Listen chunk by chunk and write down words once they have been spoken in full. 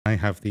I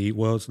have the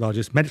world's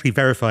largest medically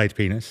verified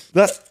penis.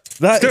 That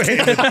Go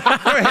ahead with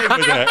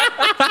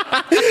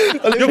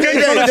it. You'll get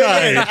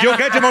demonetized. You'll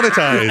get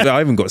demonetized. I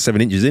haven't got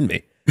 7 inches in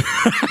me.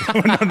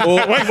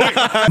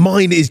 Wait.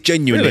 Mine is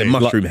genuinely Really? a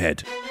mushroom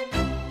head.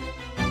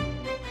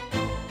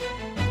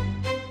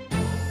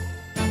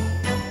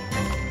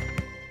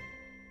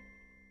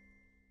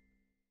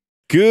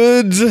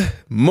 Good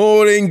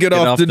morning, good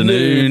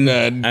afternoon,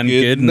 and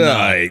good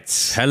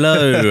night.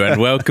 Hello, and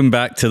welcome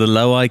back to the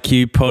Low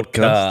IQ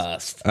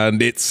podcast.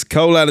 And it's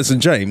Cole, Anderson,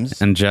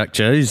 James, And Jack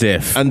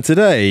Joseph. and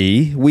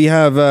today we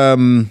have a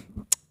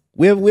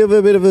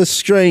bit of a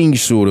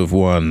strange sort of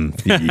one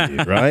for you,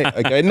 right?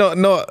 Okay,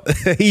 not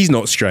he's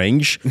not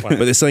strange, but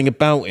there's something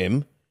about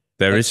him.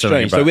 There is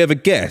something Strange. about So we have a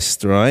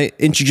guest, right?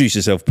 Introduce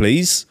yourself,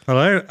 please.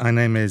 Hello, my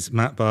name is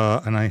Matt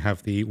Barr, and I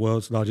have the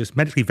world's largest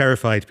medically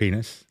verified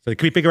penis. So it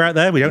could be bigger out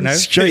there. We don't know.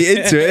 Straight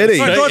into it, isn't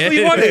he? Oh, that's what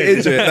you wanted.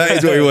 Into it. That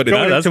is what you wanted. Do you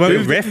want that's to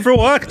good. riff for a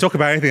while? I can talk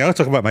about anything else.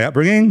 Talk about my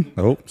upbringing.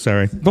 Oh,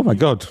 sorry. Oh my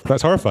God,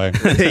 that's horrifying.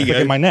 There you go.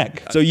 Look at my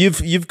neck. So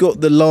you've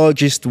got the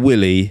largest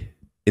willy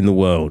in the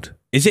world.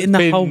 Is it in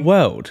the whole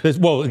world?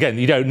 Well, again,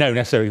 you don't know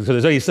necessarily. So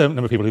there's only a certain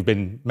number of people who've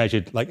been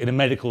measured, like in a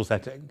medical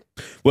setting.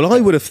 Well,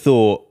 I would have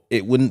thought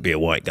it wouldn't be a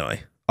white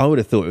guy. I would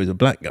have thought it was a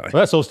black guy.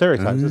 Well, that's all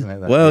stereotypes, isn't it?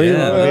 Well,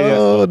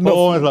 Yeah.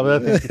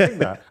 You think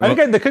that. And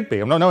again, there could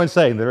be. No one's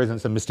saying there isn't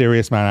some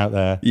mysterious man out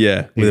there.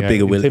 Yeah, with a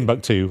bigger willy.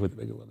 Timbuktu with a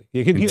bigger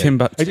willy.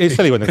 Timbuktu. It's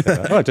silly when they say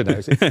that. Oh, I don't know.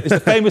 It's a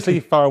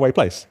famously faraway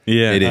place.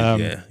 Yeah. It is.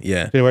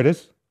 Yeah. Do you know where it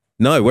is?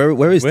 No, where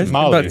is Where's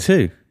Mali.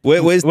 Timbuktu?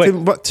 where's Wait,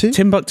 Timbuktu?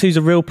 Timbuktu's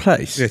a real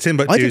place. Yeah, I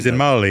Timbuktu's didn't in know.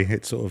 Mali.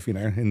 It's sort of,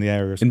 in the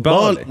area. In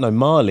Bali? No,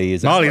 Mali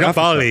is Mali, not Africa.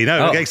 Bali.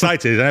 No, Oh. get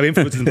excited. I have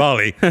influences in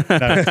Bali. No,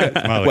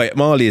 it's Mali. Wait,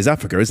 Mali is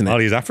Africa, isn't it?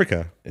 Mali is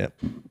Africa. Yeah.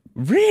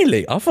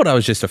 Really? I thought that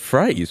was just a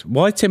phrase.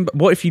 Why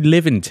What if you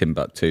live in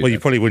Timbuktu? Well, you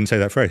probably wouldn't say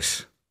that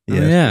phrase.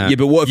 Yeah. Yeah,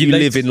 but what if you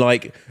live live in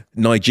like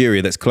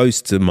Nigeria that's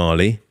close to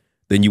Mali?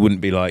 Then you wouldn't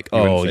be like,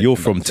 wouldn't oh, say you're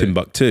from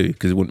Timbuktu. Timbuktu,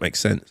 because it wouldn't make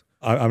sense.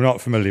 I'm not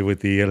familiar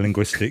with the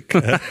linguistic.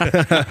 I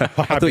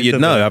thought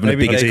you'd know, having the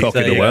biggest cock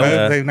in the world.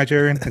 Yeah. Are they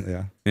Nigerian? I think they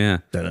are. Yeah.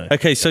 Don't know.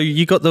 Okay, so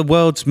you got the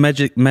world's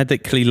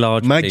medically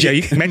large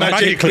penis.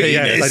 Magically,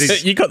 yes. I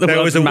did. You got the There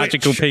world's was a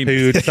magical witch penis.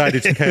 who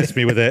decided to curse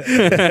me with it.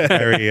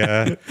 Very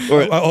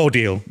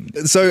ordeal.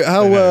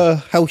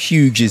 So how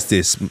huge is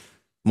this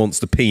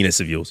monster penis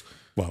of yours?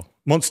 Well,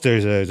 monster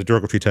is a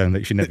derogatory term that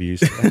you should never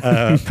use.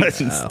 It's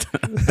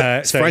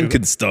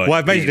Frankenstein. Well,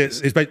 I've measured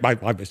it.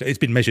 It's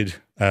been measured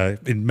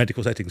in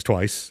medical settings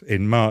twice.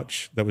 In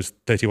March, that was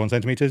 31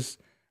 centimeters,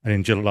 and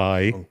in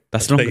July,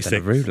 That's longer than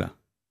 36. a ruler.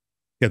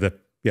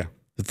 Yeah.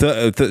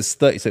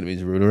 30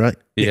 centimeters ruler, right?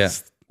 Yeah.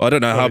 I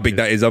don't know how big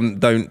that is.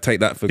 Don't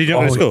take that for. Did you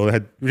know at school?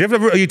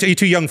 Are you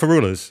too young for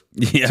rulers?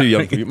 Yeah. Too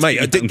young for you,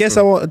 mate. Guess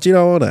how old? Do you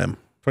know how old I am?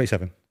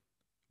 27.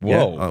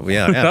 Whoa. Oh,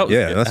 yeah,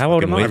 that's How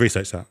old fucking am I? weird. I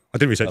researched that. I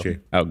did research you.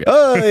 Okay.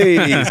 Oh,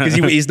 because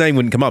his name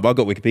wouldn't come up. I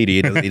got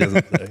Wikipedia. He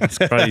doesn't. It's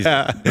crazy.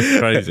 It's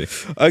crazy.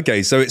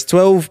 Okay, so it's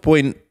 12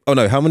 point. Oh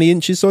no, how many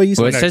inches? Sorry, you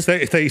said. Well, it No, says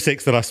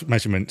 36, the last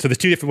measurement. So there's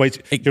two different ways.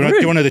 Do It you want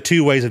grew. to know the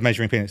two ways of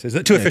measuring penises?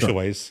 There's two official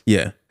ways.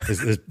 Yeah.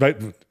 There's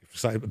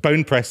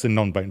bone pressed and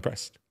non-bone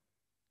pressed.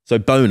 So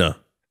boner,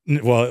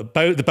 Well,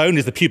 the bone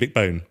is the pubic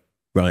bone.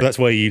 right? So that's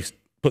where you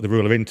put the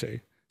ruler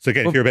into. So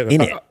again, if you're a bit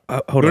in of it.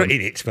 hold well, on. not in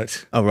it,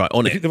 but Oh right,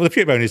 on it. well, the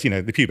pubic bone is the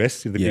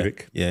pubis, the Yeah,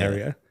 pubic yeah.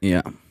 area.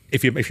 Yeah.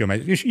 If you've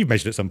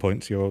measured at some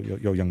point, you're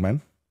a young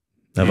man.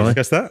 Have you I?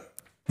 discussed that?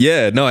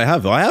 Yeah, no, I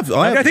have. I I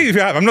think if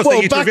you have, I'm not Well,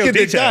 saying you to back reveal in the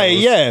details. day,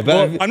 yeah,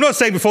 but I'm not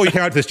saying before you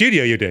came out to the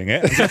studio you're doing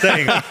it. I'm just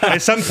saying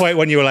at some point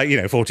when you were like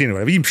 14 or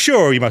whatever. I'm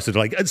sure you must have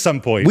at some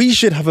point. we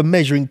should have a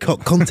measuring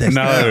cock contest.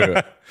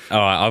 No. All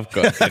right, I've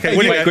got. Okay,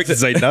 Wait, anyway, quick to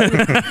say no.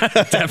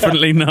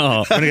 Definitely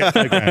not. I'm gonna get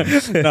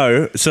kilograms.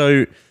 No.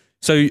 So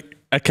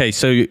okay.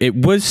 So it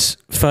was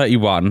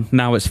 31.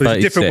 Now it's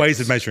 36. There's different ways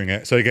of measuring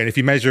it. So again, if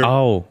you measure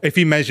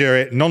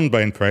it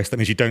non-bone pressed, that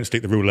means you don't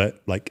stick the ruler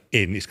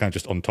in. It's kind of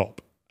just on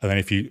top. And then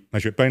if you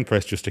measure it bone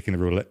pressed, you're sticking the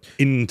ruler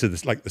into the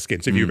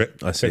skin. So if you're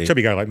a see.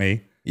 chubby guy like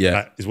me, Yeah.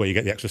 that is where you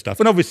get the extra stuff.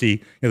 And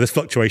obviously, there's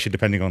fluctuation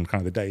depending on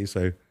kind of the day.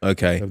 So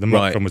Okay, the month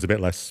right. one was a bit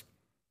less.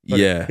 But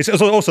Yeah. It's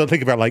also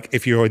think about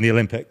if you're in the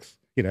Olympics,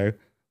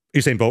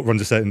 Usain Bolt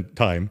runs a certain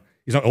time.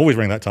 He's not always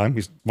running that time.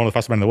 He's one of the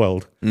fastest men in the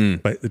world.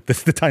 But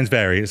the times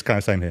vary. It's kind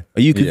of the same here.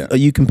 Are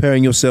you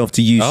comparing yourself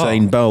to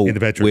Usain Bolt in the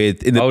bedroom.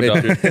 Hold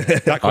on.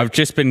 I've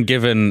just been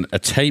given a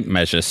tape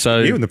measure. So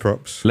You and the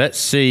props. let's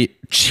see.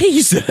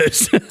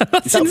 Jesus.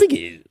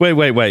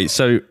 Wait.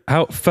 So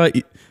how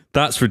 30?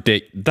 That's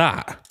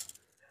ridiculous.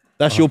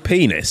 That's your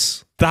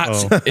penis,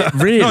 That's it,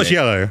 really. No, it's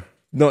yellow.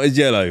 not as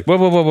yellow.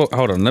 Whoa.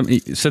 Hold on. Let me.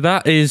 So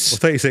that is. Well,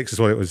 36 is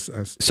what it was.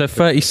 So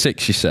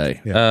 36. You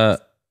say. Yeah.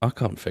 I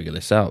can't figure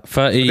this out.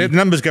 30. The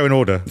numbers go in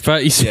order.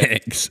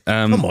 36.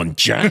 Come on,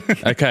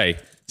 Jack. Okay.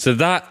 So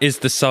that is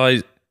the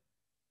size.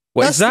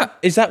 What is that?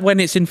 Is that when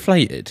it's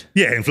inflated?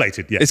 Yeah,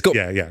 inflated. Yeah, It's got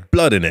yeah.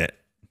 blood in it.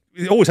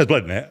 It always has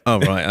blood in it. Oh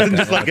right. Okay.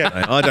 Just like it.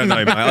 I don't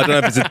know, mate. I don't know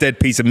if it's a dead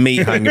piece of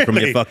meat hanging from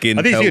your Really? fucking.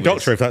 I think you see a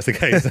pelvis. doctor if that's the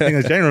case. I think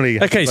it's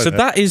generally. Okay, so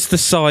that is the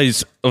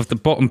size of the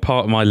bottom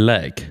part of my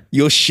leg.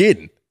 Your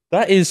shin.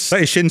 That is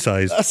shin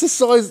size. That's the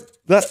size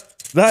that.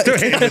 Go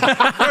ahead with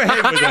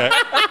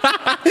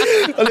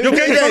it.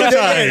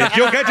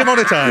 You'll get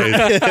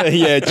demonetized.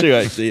 Yeah, true.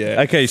 Actually,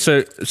 yeah. okay.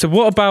 So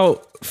what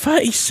about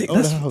 36? I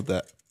want to hold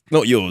that.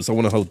 Not yours. I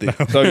want to hold this.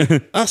 So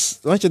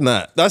that's imagine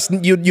that. That's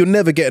you're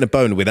never getting a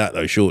boner with that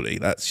though. Surely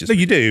that's just No,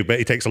 you do, but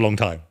it takes a long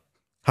time.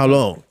 how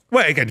long.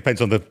 Well, again,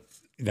 depends on the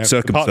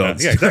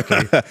Circumstance. Yeah,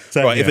 exactly.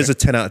 So, Right, if it's a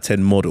 10 out of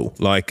 10 model,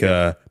 like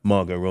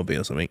Margot Robbie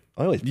or something,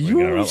 I always bring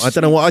her up. I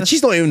don't know why.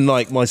 She's not even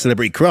like my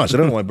celebrity crush. I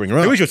don't know why I bring her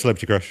up. who is your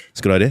celebrity crush? It's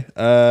a good idea.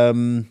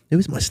 Who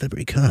is my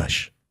celebrity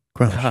crush?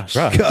 Crush.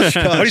 Why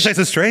do you say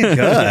so strange?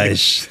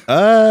 Gosh.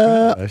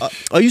 I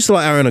used to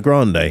like Ariana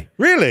Grande,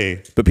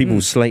 Really? but people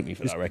slate me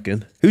for that, I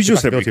reckon. Who's your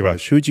celebrity guilty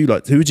crush? Who would you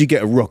like? Who would you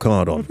get a rock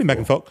hard on?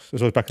 Megan Fox. It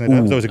was always back in the day.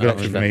 It was always a good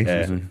option for me.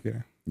 yeah.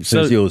 Yeah.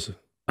 So Who's yours?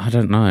 I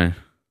don't know.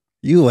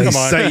 You always Come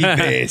on. say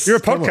this. You're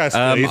a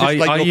podcaster. You just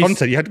like your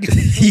content. You had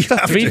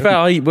To be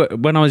fair,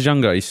 when I was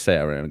younger, I used to say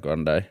Ariana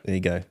Grande. There you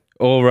go.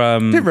 Or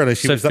Didn't realise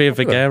she was that Sophia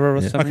popular. Vergara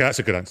or something. Okay, that's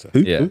a good answer. Who?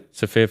 Yeah,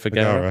 Sophia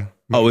Vergara. Vergara.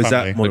 Oh, is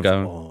that Family. one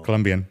of,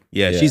 Colombian?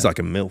 Yeah, she's like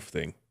a MILF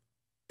thing.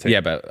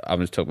 Yeah, but I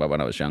was talking about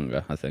when I was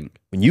younger, I think.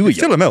 When you were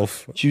Still young. a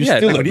MILF. She was Yeah,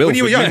 still a when MILF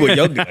you were young. You were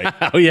younger.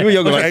 Oh, yeah. You were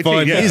younger like 18,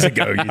 5 yeah. years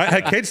ago. I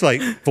had kids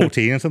like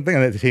 14 or something,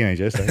 and they're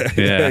teenagers. So.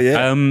 Yeah.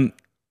 Yeah.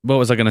 What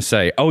was I going to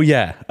say? Oh,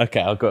 yeah. Okay,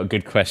 I've got a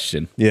good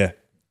question. Yeah.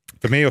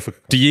 For me or for...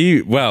 Do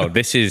you, well,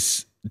 this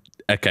is,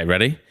 okay,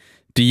 ready?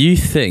 Do you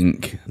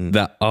think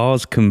that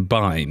ours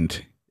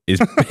combined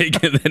is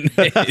bigger than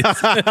his?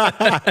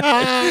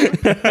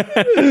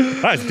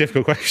 That's a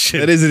difficult question.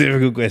 That is a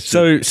difficult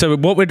question. So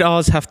what would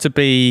ours have to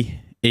be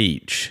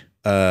each?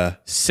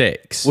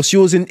 6. What's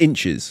yours in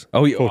inches?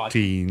 Oh,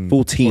 14.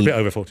 14. Or a bit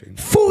over 14.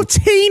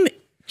 14?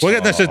 Well, yeah,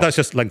 that's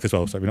just length as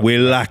well. So We're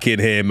lacking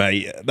here,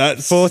 mate.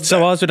 That's So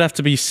ours would have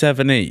to be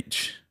 7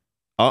 each.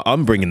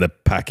 I'm bringing the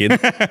pack in.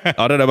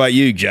 I don't know about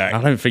you, Jack.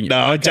 I don't think... No,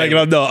 I'm joking.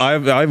 I'm not. I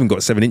haven't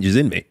got 7 inches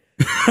in me.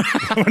 Wait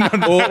a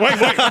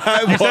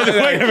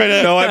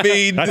minute. No, I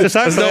mean That's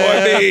not what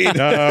I mean.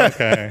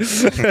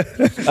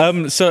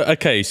 Oh,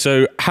 okay.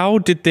 So how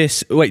did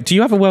this... Wait, do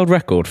you have a world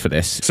record for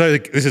this? So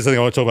this is something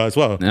I want to talk about as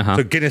well. Uh-huh.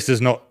 So Guinness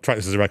does not track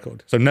this as a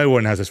record. So no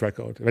one has this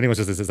record. If anyone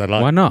says this is their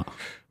life. Why not?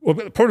 Well,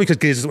 probably because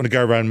Guinness doesn't want to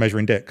go around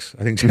measuring dicks.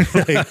 I think.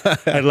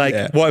 And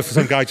what if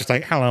some guy just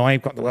like, hello,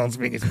 I've got the world's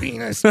biggest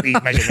penis. Please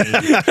measure me.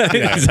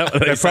 Is that what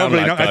they They're sound probably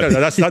like, not. I don't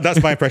know.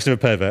 That's my impression of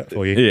a pervert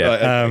for you.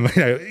 Yeah.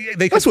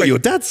 That's what your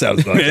dad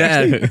sounds like.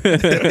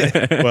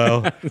 Yeah.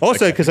 Well,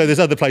 also because there's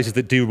other places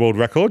that do world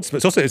records,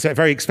 but it's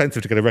very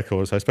expensive to get a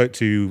record. So I spoke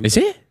to. Is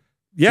it?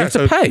 Yeah, You have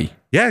to pay?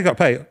 Yeah, you got to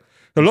pay.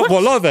 A lot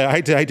of it, I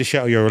hate to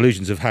shatter your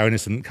illusions of how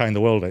innocent and kind the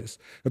world is.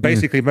 But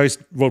basically, most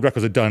world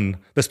records are done,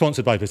 they're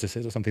sponsored by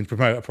businesses or something to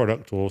promote a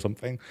product or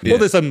something. Or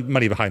there's some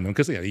money behind them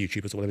because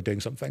YouTubers or whatever doing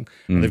something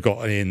and they've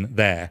got it in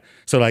there.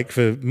 So like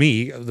for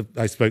me,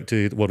 I spoke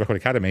to the World Record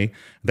Academy,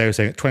 they were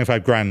saying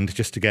 25 grand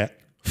just to get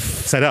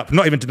set up.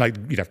 Not even to like,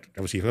 you'd have to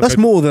obviously. That's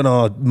more than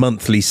our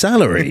monthly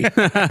salary.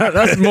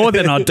 That's more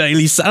than our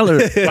daily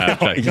salary.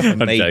 I'm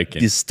Mate,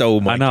 joking. You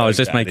stole my. I know, I was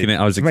joke, just making Andy. it,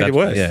 I was Made it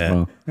worse.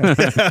 exaggerating.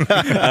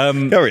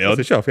 Yeah. Carry on. It's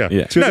a shop, yeah.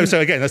 Yeah. No, so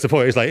again, that's the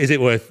point. It's like, is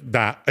it worth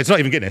that? It's not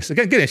even Guinness.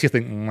 Again, Guinness, you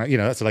think,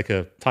 that's like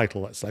a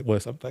title that's like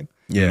worth something.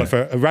 Yeah. But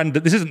for a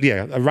random, this isn't,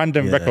 a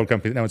random record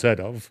company that no one's heard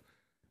of.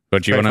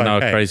 But do you want to know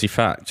a 25K. crazy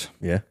fact?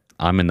 Yeah.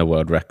 I'm in the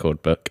world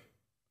record book.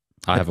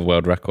 I have a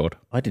world record.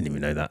 I didn't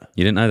even know that.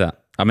 You didn't know that?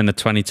 I'm in the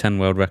 2010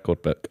 world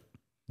record book.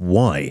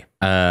 Why?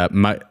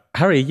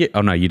 Harry, you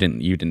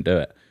didn't do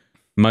it.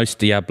 Most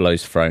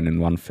Diablos thrown in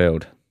one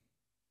field.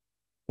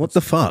 What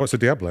the fuck? What's a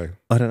Diablo?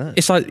 I don't know.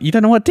 It's like, you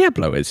don't know what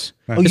Diablo is?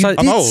 Oh, It's you like,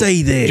 did old.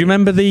 say this. do you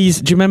remember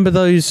these? Do you remember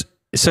those?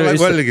 So Like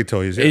it's, whirligig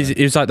toys. Yeah. it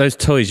was like those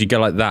toys, you go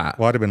like that.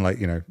 Well, I'd have been like,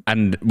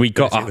 And we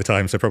got at the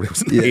time, so probably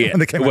wasn't. Yeah. When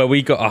they came out. well,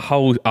 we got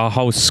our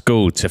whole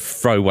school to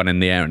throw one in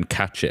the air and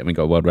catch it, and we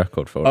got a world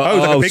record for it.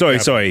 like a big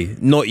grab. sorry.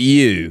 Not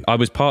you. I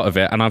was part of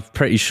it, and I'm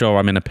pretty sure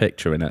I'm in a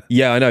picture in it.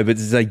 Yeah, I know, but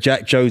it's like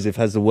Jack Joseph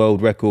has the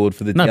world record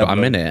for the No, Diablo. but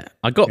I'm in it.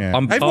 I'm part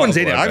Everyone's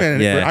of in it. the I'm world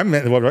in it. Yeah. I'm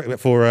in the world record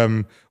for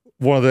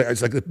one of the.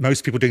 It's like the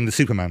most people doing the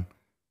Superman.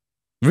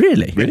 record.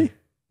 Really? Really?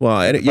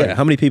 Well, yeah.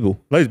 How many people?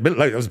 Loads.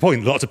 That was the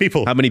point. Lots of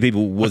people. How many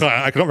people was?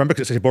 I cannot remember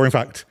because it's such a boring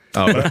fact.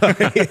 Oh, I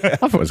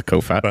thought it was a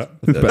cool fact. No,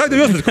 there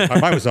was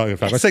mine was not a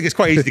fact. I think it's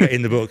quite easy to get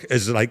in the book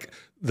as like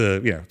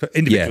for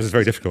individuals is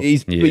very difficult.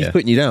 he's Yeah.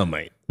 putting you down,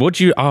 mate. What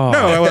do you? Oh,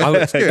 No,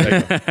 that's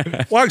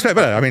good. Well, I expect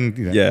better. I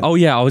mean, Yeah. oh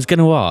yeah, I was going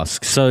to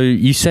ask. So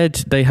you said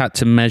they had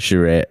to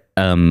measure it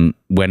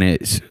when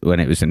it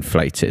was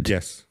inflated.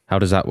 Yes. How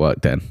does that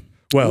work then?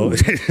 Well, how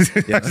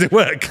does it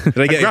work?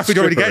 they get graph we'd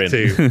already stripper get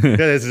to. Yeah,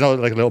 there's not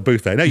like a little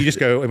booth there. No, you just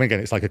go. I mean, again,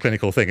 it's like a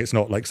clinical thing. It's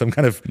not like some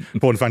kind of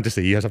porn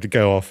fantasy. You just have to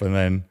go off and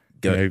then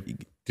do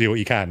what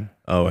you can.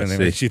 Oh, I and then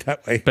see. measure you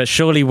that way. But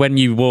surely when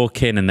you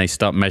walk in and they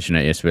start measuring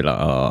it, it's be like,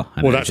 oh.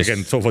 And Well, it that's just,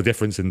 again sort of a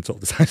difference in sort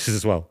of the sizes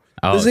as well.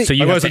 Oh, Does it- so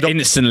you I have was a to doc-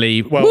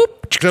 instantly. Well,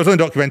 whoop. because I was on a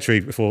documentary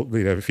before,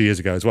 a few years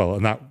ago as well,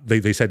 and that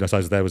they said my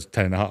size there was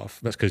 10.5.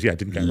 That's because I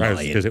didn't get aroused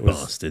Lying because it was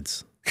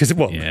bastards. because it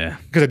was Yeah.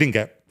 because I didn't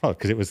get Oh,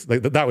 because it was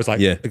like that was like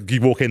Yeah. you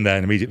walk in there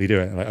and immediately do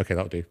it. Like, okay,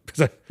 that'll do.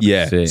 So,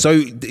 Yeah. See.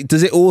 So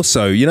does it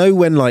also,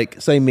 when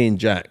like, say me and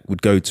Jack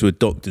would go to a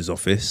doctor's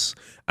office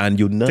and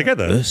you're nervous.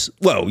 Together?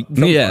 Well,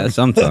 Yeah,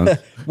 sometimes.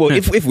 well,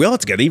 if we are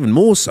together, even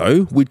more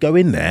so, we'd go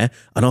in there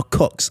and our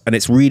cocks, and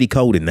it's really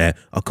cold in there,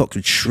 our cocks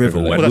would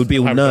shrivel and that's we'd be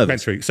all how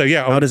nervous. documentary. So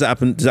yeah, How does that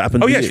happen? Does that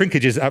happen? oh to yeah, you?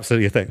 shrinkage is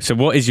absolutely a thing. So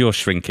what is your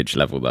shrinkage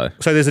level though?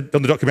 So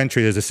on the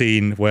documentary, there's a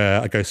scene where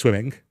I go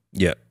swimming.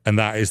 Yeah. And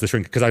that is the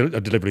shrink, because I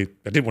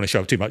didn't want to show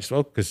up too much as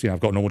well, because I've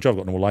got a normal job, I've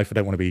got a normal life. I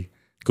don't want to be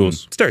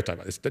stereotype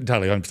like this.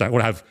 Entirely understand. I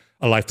want to have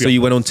a life. So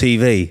you went on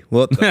TV.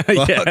 What the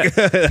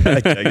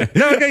fuck?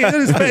 No, okay,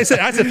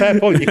 that's a fair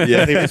point. You can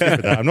definitely speak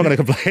with that. I'm not going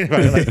to complain about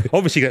it. Like,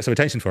 obviously, you get some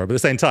attention for it, but at the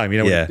same time,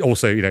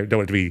 also, don't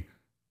want it to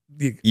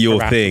be Your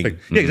harassed thing.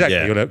 Yeah, exactly.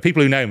 Yeah.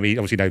 People who know me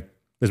obviously know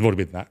there's more to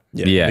me than that.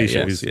 Yeah, The issue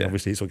yes, is yeah.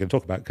 obviously it's what we're going to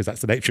talk about, because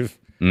that's the nature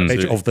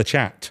of the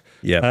chat.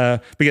 Yeah.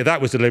 But yeah,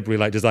 that was deliberately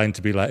like designed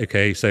to be like,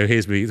 okay, so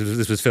here's me.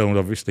 This was filmed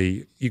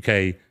obviously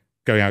UK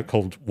going out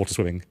cold water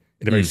swimming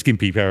in a very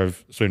skimpy pair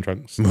of swim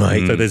trunks.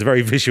 Right. So there's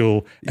very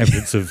visual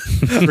evidence of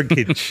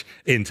shrinkage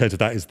in terms of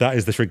that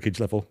is the shrinkage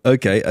level.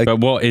 Okay. But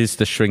what is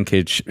the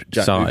shrinkage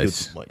Jack,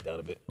 size? move the mic down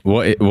a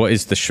bit. What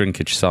is the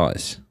shrinkage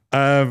size?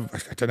 I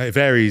don't know. It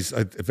varies.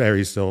 It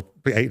varies still.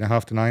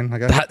 8.5 to 9, I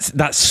guess.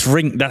 That's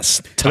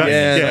tiny.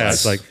 Yeah, that's-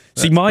 it's like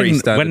See, pretty mine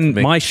standard for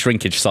me. my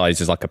shrinkage size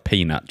is like a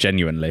peanut,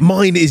 genuinely.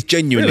 Mine is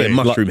genuinely Really? a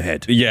mushroom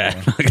head.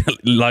 Yeah,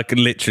 like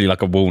literally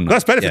like a walnut.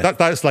 that's benefit. Yeah.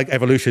 That's like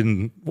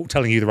evolution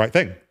telling you the right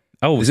thing.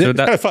 oh, Is so it? Kind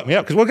that of fucked me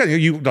up, because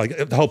you like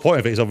the whole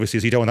point of it is obviously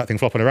is you don't want that thing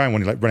flopping around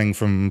when you're like running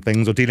from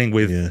things or dealing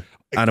with extreme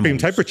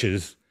Animals.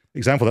 temperatures.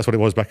 Example, that's what it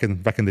was back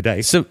in the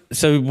day. so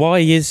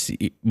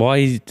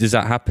why does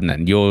that happen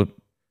then?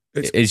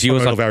 Is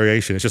yours hormonal like,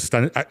 variation? It's just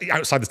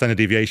outside the standard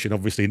deviation.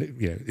 Obviously,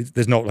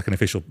 there's not like an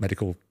official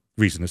medical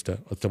reason as to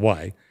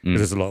why, because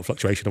there's a lot of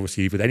fluctuation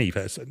obviously with any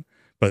person.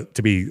 But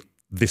to be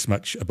this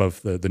much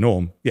above the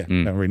norm, no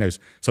one really knows.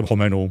 Some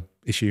hormonal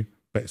issue,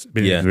 but it's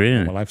been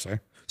Really? in my life.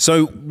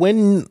 So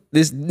when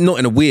there's not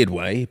in a weird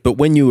way, but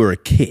when you were a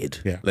kid,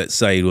 Yeah. let's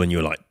say when you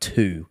were like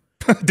 2.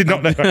 Did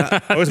not know.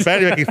 I was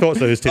barely making thoughts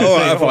of those two. Oh,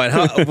 right, fine.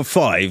 How, over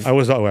 5, I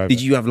was not aware of did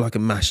it. you have like a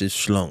massive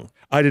schlong?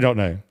 I did not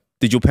know.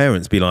 Did your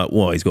parents be like,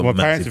 "What? He's got My a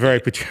parents massive"? were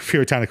very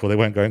puritanical. They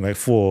weren't going like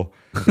 4.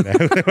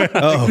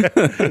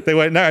 They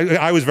weren't. No,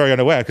 I was very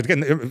unaware. Because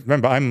again,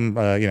 remember,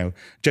 I'm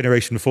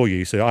generation before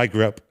you. So I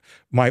grew up.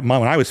 When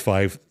I was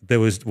 5, there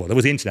was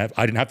the internet.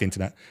 I didn't have the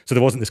internet, so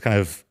there wasn't this kind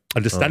of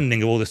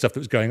understanding of all the stuff that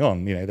was going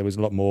on. There was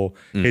a lot more.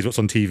 Here's what's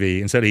on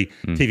TV, and certainly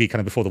TV kind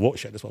of before the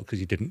watershed as well,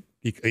 because you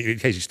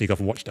occasionally sneak off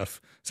and watch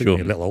stuff. So you're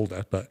a little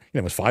older, but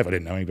I was 5. I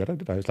didn't know any better.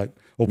 I was like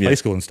all play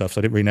school and stuff,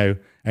 so I didn't really know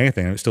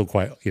anything. And it was still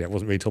quite. It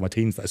wasn't really until my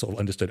teens that I sort of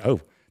understood. Oh,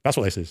 that's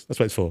what this is. That's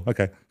what it's for.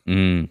 Okay,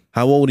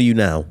 How old are you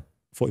now?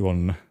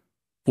 41.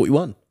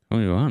 41. oh,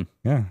 you're on.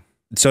 Yeah.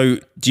 So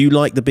do you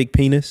like the big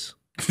penis?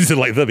 So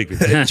like the big. Do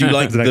you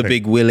like the Exactly.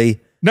 big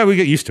willy? No, we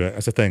get used to it.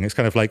 That's the thing. It's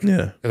kind of like,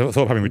 Yeah. I thought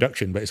of having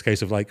reduction, but it's a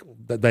case of like,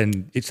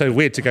 then it's so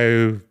weird to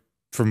go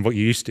from what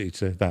you used to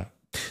that.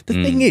 The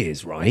thing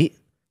is, right?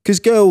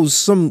 Because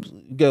some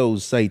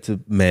girls say to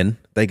men,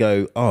 they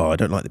go, "Oh, I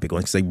don't like the big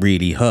ones because they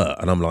really hurt,"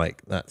 and I'm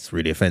like, "That's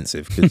really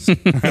offensive." Because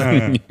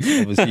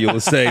obviously you're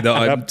saying that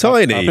I'm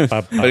tiny.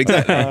 But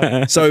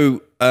exactly.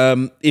 So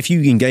if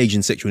you engage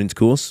in sexual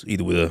intercourse,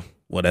 either with a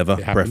whatever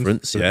It happens.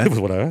 preference, It yeah, was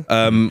whatever.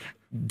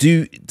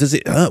 does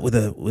it hurt with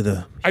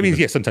a? I mean,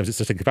 yeah, sometimes it's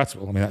just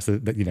incompatible. I mean, that's the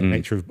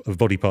nature of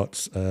body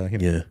parts.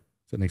 Yeah.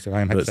 Certainly, so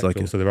I am But it's heterosexual,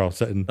 like so there are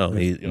certain. Oh,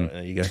 there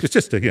you go. It's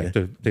just to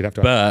adapt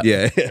to. But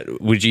Yeah.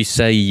 would you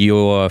say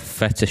you're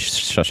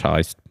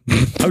fetishized?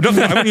 I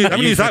wouldn't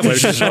use that word.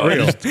 It's just not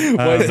real.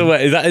 What is the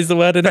word? Is the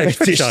word in it?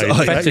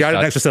 Fetishized. Yeah,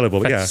 an extra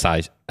syllable, but yeah.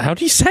 Fetishized. How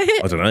do you say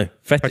it? I don't know.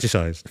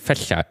 Fetishized.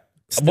 Fetishized.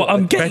 What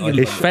I'm getting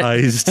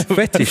Fetishized.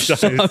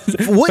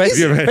 Fetish. What is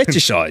You're it? right.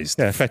 Fetishized?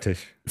 Yeah,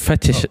 fetish.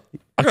 fetish.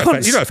 I You know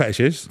can't. what a fetish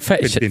is?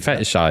 Fetish. It's the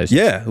internet. Fetishized.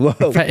 Yeah. Well,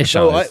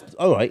 Fetishized.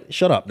 all right.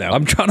 Shut up now.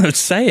 I'm trying to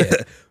say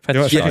it. You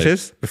know what a fetish Fetishized.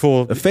 is?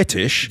 Before, A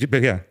fetish,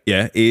 but yeah.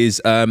 yeah, is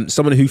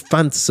someone who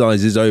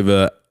fantasizes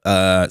over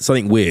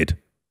something weird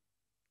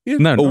No,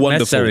 or not wonderful,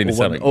 necessarily or,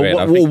 something or, weird.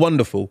 I or think-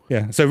 wonderful.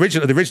 Yeah. So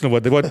the original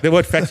word, the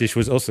word fetish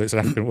was also, it's an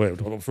African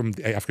word from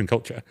the African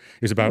culture.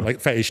 It was about like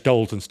fetish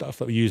dolls and stuff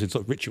that were used in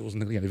sort of rituals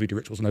and voodoo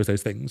rituals and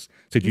those things.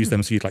 So you'd use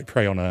them so you'd like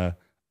prey on a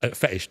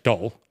fetish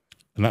doll,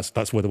 and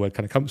that's where the word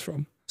kind of comes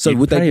from. So You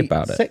would they pray be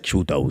about it.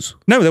 sexual dolls?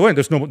 No, they weren't.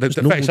 There's normal. There's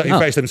normal fetish, you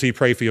dolls. fetish them, so you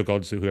pray for your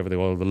gods or whoever they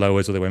were, the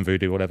lowers, or they went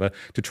voodoo or whatever,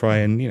 to try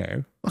and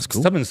That's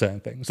cool. summon certain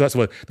things. So that's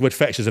what the word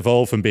fetish has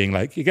evolved from being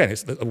like, again,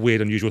 it's a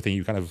weird, unusual thing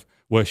you kind of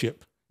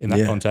worship in that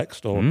Yeah.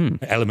 context, or an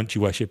element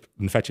you worship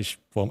in fetish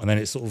form, and then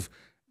it's sort of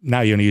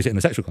now you only use it in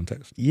the sexual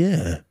context.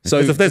 Yeah.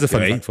 So There's a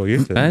fun okay. fact for you.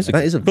 That is a-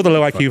 That is a For the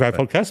low IQ Vibe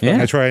podcast, but I'm Yeah.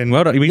 gonna try and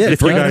Well done. We Yeah,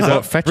 lift bring you it guys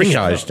up. up. Bring it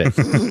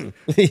Fetishized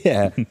it.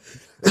 yeah.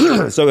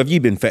 So have you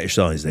been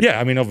fetishized then? yeah,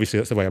 I mean, obviously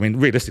that's the way. I mean,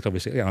 realistic,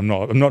 obviously, I'm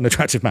not an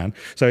attractive man,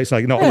 so it's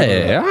like not.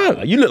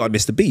 Yeah. You look like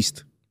Mr.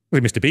 Beast. Well,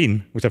 Mr.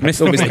 Bean, which I've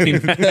Mr. Bean.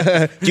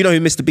 Do you know who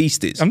Mr.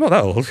 Beast is? I'm not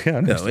that old. Yeah, I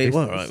know No, Mr. Beast.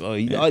 well, right.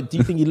 Well, do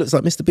you think he looks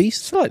like Mr.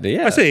 Beast? Slightly,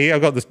 yeah. I see.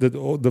 I've got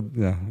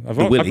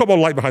I've got more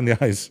light behind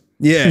the eyes.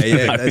 Yeah,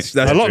 yeah. That's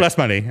A lot true. less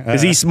money.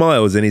 Because he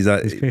smiles and he's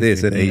like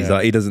this, and he's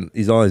like he doesn't.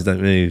 His eyes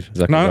don't move. It's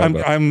like No, a I'm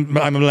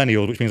robot. a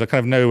millennial, which means I kind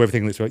of know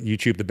everything that's like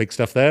YouTube, the big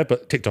stuff there,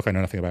 but TikTok I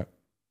know nothing about.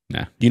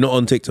 Nah. You're not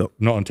on TikTok.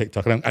 Not on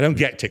TikTok. I don't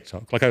get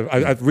TikTok. Like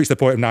I've reached the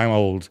point of now I'm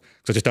old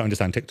because I just don't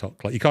understand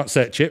TikTok. Like you can't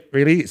search it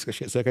really. It's a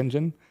shit search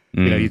engine.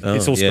 You know,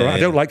 it's all. yeah, I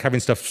don't like having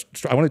stuff.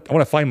 I want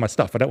to find my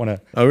stuff. I don't want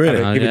to. Oh, really?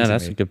 Give it Yeah, to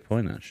that's me. a good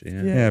point, actually.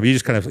 Yeah. Yeah, but you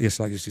just kind of it's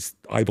just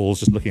eyeballs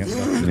just looking at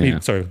stuff. Yeah.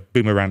 Sorry,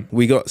 boomer rant.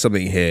 We got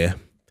something here.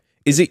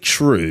 Is it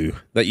true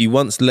that you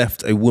once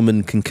left a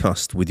woman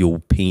concussed with your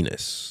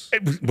penis?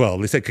 Well,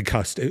 they said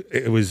concussed.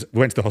 It was. We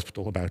went to the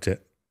hospital about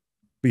it.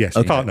 But yes,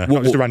 Okay. partner, What-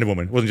 not just a random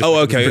woman. It wasn't just. Oh,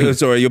 okay.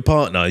 Sorry, your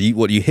partner. You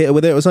hit her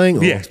with it or something?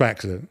 Or? Yes, by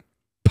accident.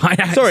 By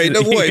accident. Sorry,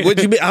 no, what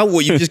do you mean? How?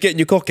 What, you just getting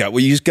your cock out?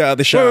 Will you just get out of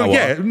the shower? Well,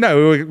 yeah,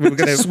 no, we were going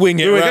to Swing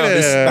it around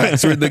and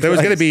smack her in the There was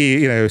face. going to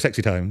be,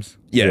 sexy times.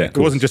 Yeah, Yeah. of It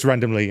course. wasn't just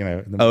randomly, in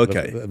the middle,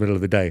 okay. of, the middle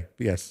of the day.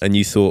 But yes, And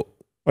you thought,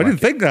 I didn't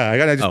think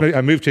that. Oh.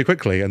 I moved too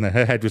quickly, and then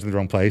her head was in the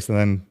wrong place, and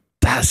then.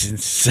 That's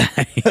insane.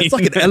 it's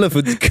like an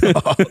elephant's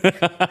cock.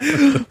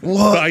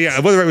 What? But yeah,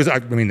 whether it was, I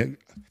mean, I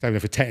don't know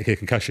if it's technically a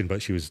concussion,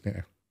 but she was,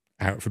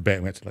 out for a bit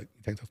and went to take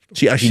the hospital.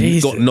 She actually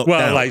Jesus. got knocked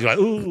Well, down.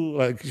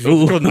 she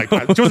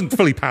wasn't she wasn't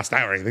fully passed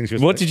out or anything. She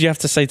was What did you have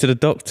to say to the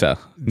doctor?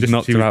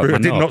 Knocked she her was out. bruised. by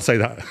I did knock? not say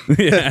that.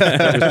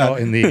 That was not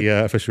in the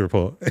official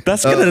report.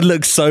 That's going to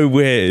look so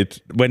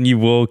weird when you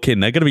walk in.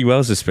 They're going to be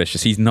well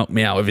suspicious. He's knocked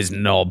me out with his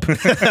knob.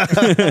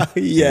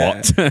 yeah.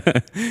 What?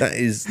 That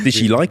is. Did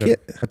she like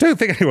it? I don't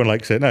think anyone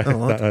likes it. No,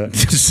 that's a Like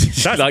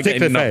particular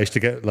getting knocked- fetish to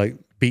get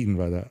beaten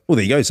by that. Well,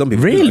 there you go. Some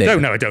people. Really? I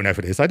don't know if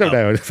it is. I don't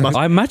know.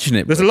 I imagine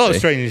it. There's a would lot of be.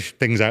 strange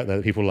things out there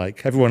that people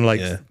like. Everyone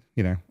likes,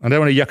 Yeah. I don't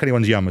want to yuck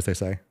anyone's yum, as they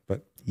say.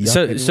 But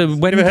So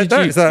when you ever heard did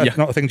that? you Is that yuck,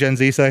 not a thing Gen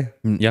Z say?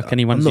 yuck I'm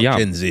anyone's not yum?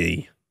 Gen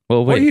Z.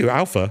 Well, What are wait. you,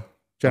 Alpha?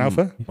 Gen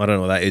Alpha? I don't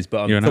know what that is,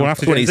 but You're I'm an Someone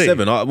after Gen Z?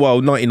 27.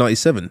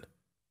 1997.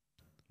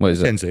 What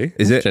is it? Gen Z.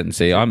 Is it? Gen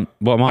Z.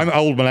 What am I? I'm an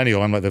old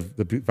millennial. I'm like the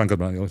vanguard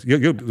millennial.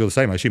 You're the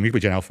same. I assume you could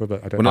be Gen Alpha,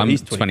 but I don't Well, know. no, I'm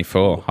he's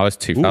 24. I was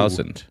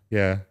 2000.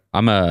 Yeah.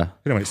 I'm a. I don't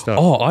know when it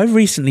starts. Oh, I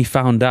recently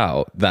found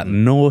out that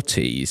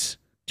naughties.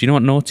 Do you know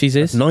what naughties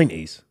is?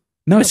 90s.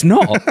 No, it's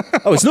not.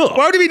 Oh, it's not.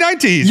 Why would it be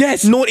 90s?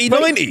 Yes, Naughty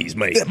Wait, 90s,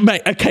 mate.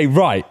 Mate, okay,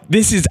 right.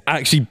 This is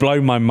actually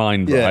blown my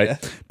mind, Yeah.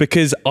 right?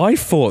 Because I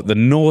thought the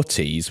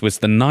noughties was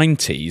the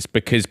 90s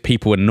because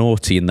people were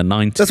naughty in the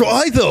 90s. That's what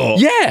I thought.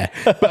 Yeah,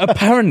 but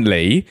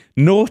apparently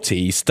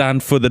naughty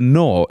stand for the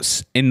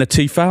noughts in the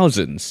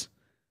 2000s.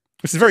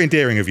 This is very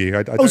endearing of you. I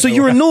Oh, don't so know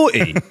you're a what-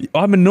 naughty.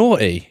 I'm a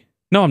naughty.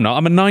 No, I'm not.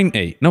 I'm a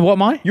 90. No, what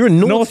am I? You're a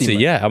naughty, mate.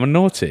 yeah, I'm a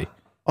naughty.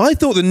 I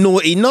thought the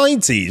naughty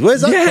 90s.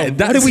 Where's that Yeah, from?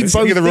 that's- What did we Think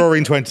both Think of the think?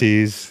 Roaring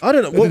 20s. I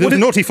don't know. What the did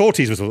naughty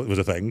 40s was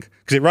a thing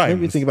because it what did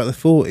we rhymes. think about the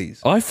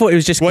 40s? I thought it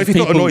was just Well, if you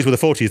people... thought a noise with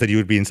the 40s, then you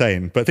would be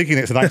insane. But thinking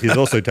it's the 90s is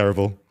also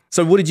terrible.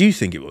 So what did you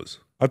think it was?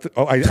 I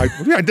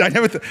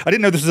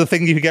didn't know this was a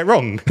thing you could get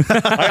wrong.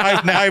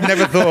 I've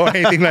never thought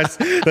anything less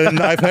than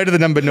I've heard of the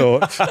number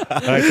naught.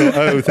 And I thought,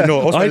 oh, it's a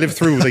naught. Also, I lived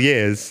through the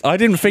years. I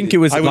didn't think it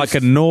was, I was- like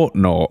a naught.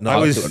 I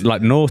was-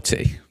 like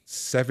naughty.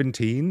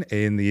 17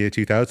 in the year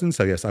 2000.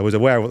 So yes, I was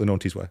aware of what the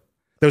naughties were.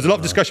 There was a lot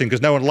of discussion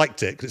because no one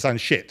liked it because it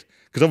sounds shit.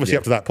 Because obviously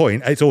up to that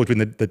point, it's always been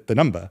the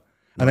number.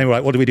 And they were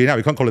like, what do we do now?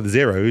 We can't call it the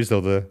zeros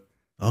or the...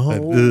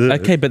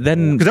 Okay, but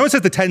then... Because no one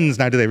says the tens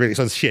now, do they really? It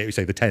sounds shit. We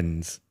say the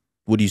tens.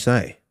 What do you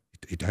say?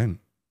 You don't.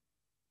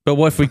 But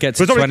what if we get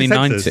to But it's already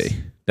 2090?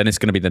 consensus. Then it's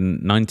going to be the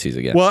 90s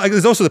again. Well,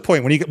 there's also the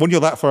point when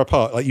you're that far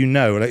apart, like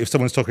if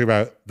someone's talking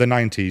about the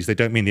 90s, they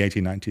don't mean the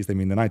 1890s, they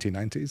mean the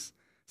 1990s.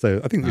 So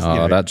I think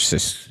That's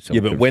just... Yeah,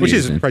 but when which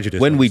is is-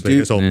 prejudice. when we obviously,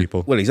 do- it's old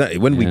people. Well, exactly.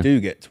 When we Yeah. do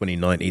get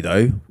 2090,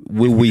 though,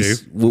 will we? do.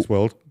 Will, This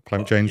world,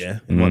 climate change. yeah,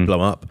 it might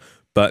blow up,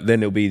 but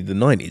then it'll be the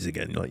 90s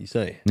again, like you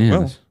say. Yeah.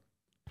 Well,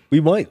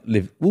 We might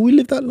live. Will we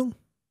live that long?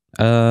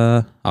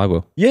 I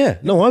will. Yeah.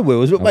 No, I will.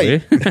 Wait, Will you?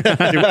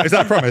 is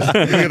that a promise? You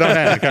can get that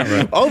now on the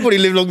camera. I'll probably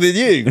live longer than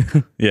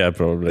you. Yeah,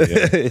 probably.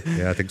 Yeah.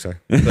 Yeah, I think so.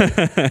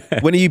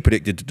 When are you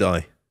predicted to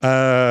die?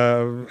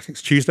 I think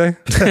it's Tuesday.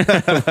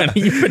 When are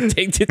you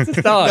predicted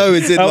to die? No,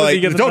 it's in How was like-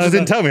 he gonna The doctors know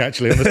didn't tell me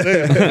actually on the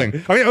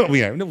thing. I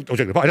mean, no, I'm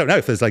joking, but I don't know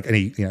if there's like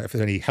any, if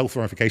there's any health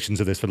ramifications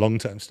of this for long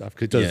term stuff.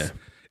 Because it does.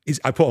 Yeah.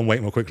 I put on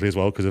weight more quickly as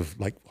well because of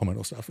like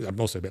hormonal stuff. I'm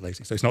also a bit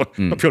lazy, so it's not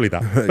purely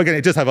that. But again,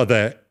 it does have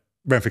other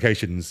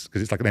ramifications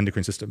because it's like an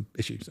endocrine system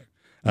issue. So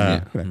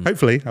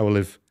hopefully I will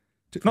live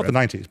not the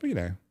 90s, but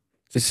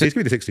 60s,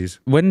 maybe the 60s.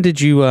 When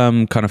did you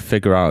kind of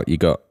figure out you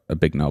got a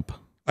big knob?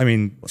 I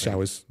mean,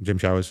 showers, gym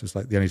showers is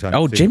like the only time.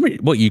 Oh, I've seen- gym?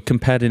 What, you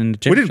compared it in the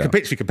gym? We didn't shower?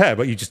 literally compare,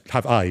 but you just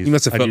have eyes. You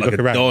must have and felt you like look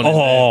a around. don.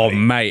 Oh,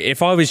 mate,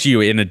 if I was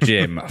you in a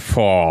gym,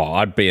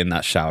 I'd be in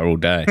that shower all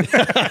day.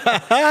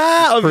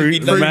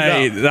 Fruit,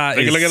 Mate, that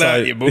Take a is look at so,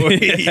 that, you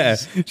boys. Yeah,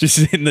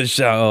 just in the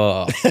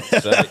shower.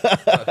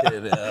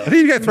 I think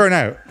you get thrown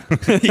out.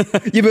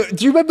 Yeah, but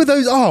do you remember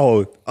those?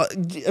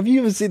 Have you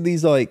ever seen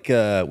these like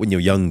when you're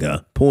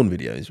younger porn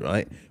videos,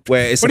 right?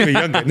 Where it's When you're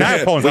younger,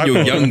 now porn. when you're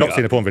younger. I've not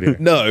seen a porn video.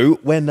 No,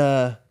 when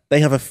they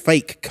have a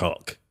fake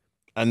cock.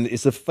 And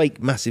it's a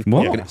fake massive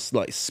cock, and it's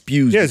like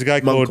spews. Yeah, there's a guy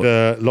mum called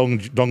cock.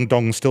 Long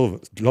Dong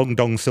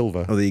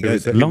Silver. Oh, there you go.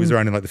 He was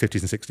around in like the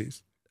 50s and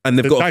 60s. And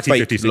they've The got a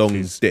 1950s, fake long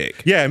 60s.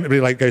 dick. Yeah, it really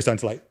like goes down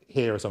to like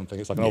here or something.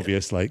 It's like an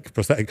obvious like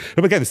prosthetic.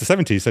 But again, it's the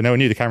 70s, so no one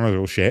knew the cameras were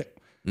all shit.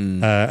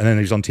 And then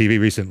he was on TV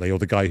recently, or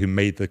the guy who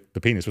made the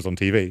penis was on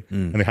TV,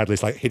 and they had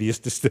this like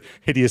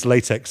hideous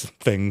latex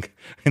thing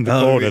in the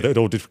corner that had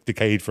all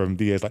decayed from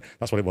the years. Like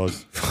that's what it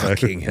was.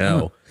 Fucking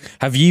hell.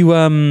 Have you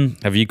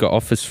got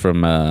offers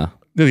from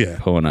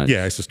porno?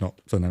 Yeah, it's just not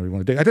something we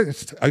want to do. I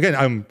don't.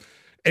 Again,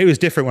 it was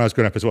different when I was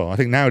growing up as well. I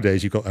think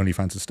nowadays you've got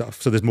OnlyFans and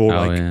stuff, so there's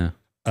more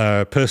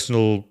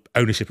personal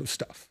ownership of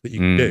stuff that you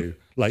can do.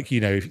 Like,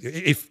 you know,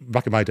 if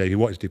back in my day, you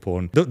wanted to do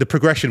porn, the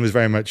progression was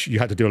very much you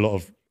had to do a lot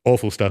of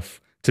awful stuff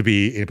to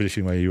be in a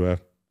position where you were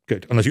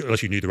good, unless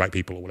you knew the right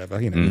people or whatever.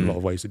 You know, there's a lot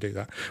of ways to do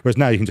that. Whereas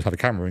now you can just have a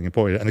camera and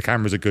point it, and the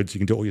cameras are good, so you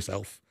can do it all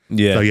yourself.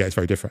 Yeah. So yeah, it's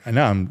very different. And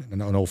now I'm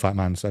not an old fat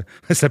man, so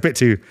it's a bit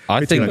too.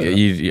 I think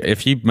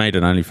if you made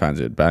an OnlyFans,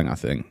 it'd bang. I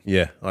think.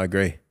 Yeah, I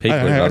agree. I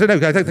don't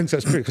know. I don't think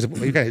that's true because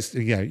again, it's,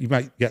 you know, you're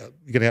gonna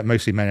get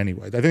mostly men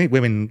anyway. I don't think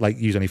women like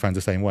use OnlyFans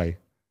the same way.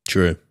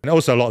 True. And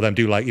also a lot of them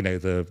do like, you know,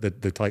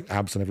 the tight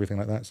abs and everything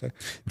like that. So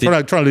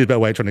trying to lose a bit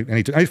of weight. I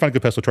need to find a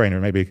good personal trainer.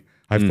 Maybe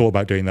I've thought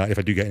about doing that if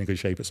I do get in good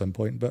shape at some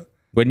point. But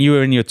when you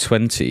were in your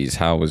 20s,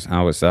 how was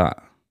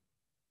that?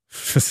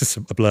 This is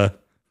a blur.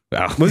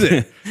 Wow. was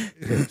it?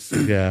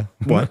 Yeah.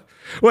 What?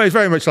 Well, it's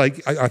very much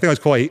like I think I was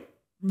quite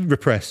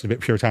repressed, a bit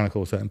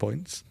puritanical at certain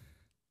points.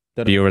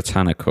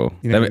 Puritanical.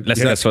 You know,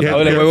 Let's what. yeah,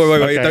 Oh,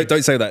 wait. Okay.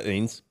 Don't say that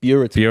means.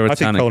 Puritanical. I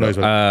think Cole knows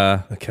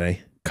what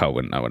Okay. Cole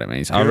wouldn't know what it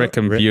means. I Pure-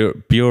 reckon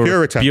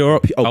Puritanical.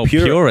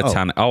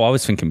 puritanical. Oh, I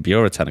was thinking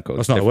puritanical.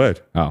 That's not a word.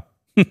 Oh.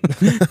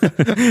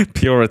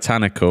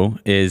 Puritanical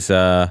is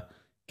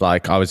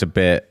like I was a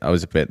bit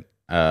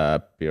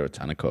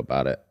puritanical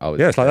about it.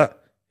 Yeah, it's like that.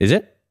 Is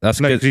it? That's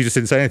No, good. because you just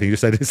didn't say anything. You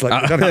just said it's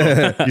like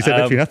you said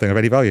literally nothing of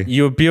any value.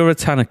 You were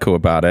puritanical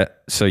about it,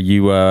 so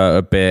you were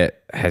a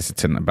bit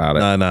hesitant about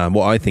it. No.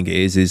 What I think it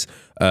is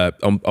I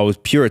was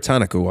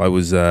puritanical. I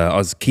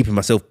was keeping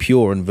myself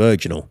pure and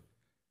virginal.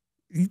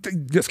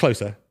 That's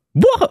closer.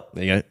 What?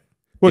 There you go.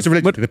 Well, it's a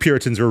religion. The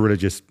Puritans were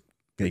religious.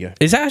 There you go.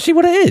 Is that actually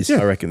what it is?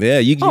 I reckon. Yeah.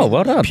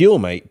 Well done. Pure,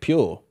 mate.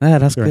 Pure. Yeah,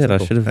 that's good. I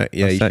Puritanical. should have.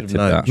 Yeah, you should have accepted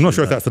known. that. I'm not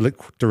sure if that's the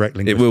direct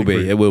link. It will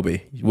be. It will be.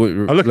 Can we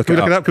look it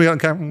up? Can we on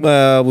camera?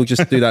 Well, we'll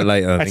just do that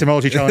later. I think.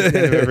 Etymology challenge at the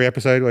end of every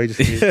episode where you just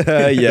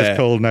just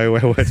call know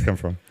where words come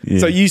from. Yeah.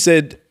 So you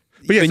said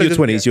yeah, in so your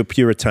 20s, you're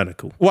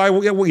puritanical.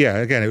 Well, yeah.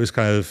 Again, it was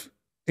kind of,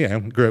 you know,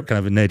 grew up kind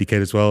of a nerdy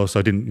kid as well, so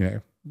I didn't, you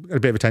know, a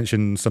bit of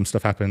attention. Some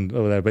stuff happened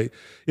over there, but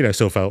you know,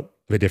 still felt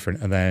a bit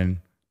different. And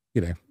then,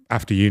 you know,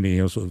 after uni,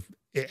 or sort of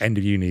end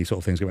of uni, sort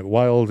of things went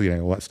wild, you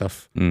know, all that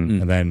stuff,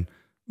 and then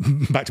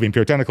back to being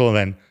puritanical, and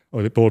then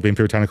a bit bored of being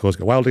puritanical, let's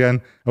go wild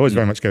again. I always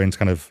very much go into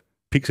kind of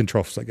peaks and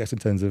troughs, I guess, in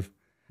terms of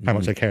how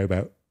much I care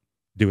about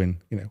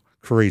doing, you know,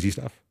 crazy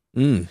stuff.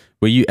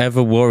 Were you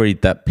ever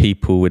worried that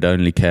people would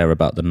only care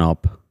about the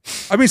knob?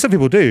 I mean, some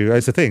people do.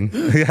 It's a thing.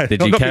 Yeah,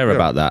 Did you care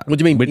about that? What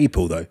do you mean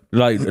people, though?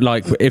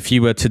 Like if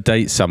you were to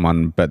date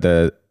someone, but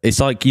it's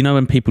like, you know,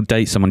 when people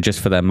date someone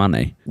just for their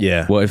money.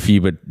 Yeah. What if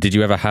did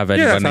you ever have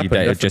anyone that you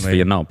dated just for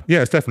your knob?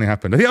 Yeah, it's definitely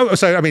happened.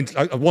 So, I mean,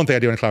 one thing I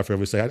do want to clarify,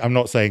 obviously, I'm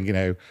not saying, you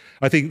know,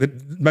 I think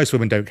that most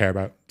women don't care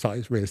about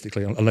size,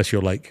 realistically, unless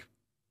you're like,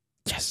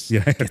 Yes. you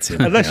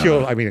know, unless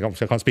you're, I mean,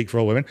 obviously I can't speak for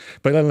all women,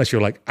 but unless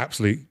you're like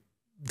absolute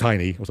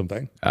tiny or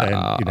something, then,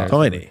 you know.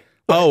 Tiny.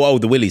 Oh,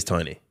 the willy's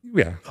tiny.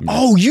 Yeah.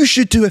 Oh, you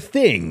should do a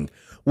thing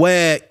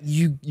where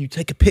you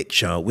take a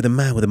picture with a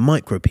man with a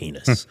micro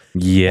penis.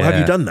 Yeah. Well, have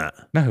you done that?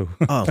 No.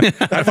 Oh. I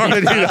can't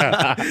really do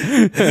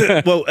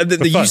that. Well, and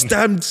then you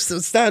fun.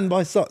 stand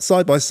by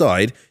side by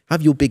side,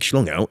 have your big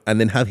schlong out, and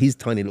then have his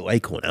tiny little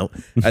acorn out,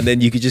 and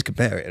then you could just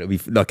compare it. It'll be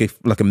like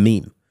a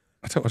meme.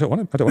 I don't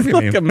want to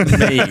be a meme.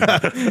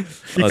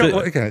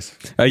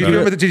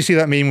 Did you see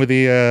that meme with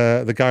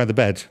the guy on the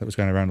bed that was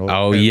going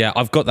around? Yeah,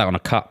 I've got that on a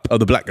cup. Oh,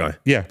 the black guy.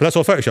 Yeah, but that's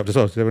all photoshopped as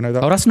well. Did you ever know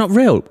that? Oh, that's not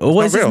real.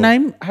 What is his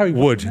name? Harry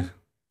Wood.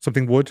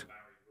 Something Wood.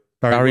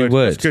 Barry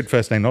Wood. That's good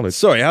first name knowledge.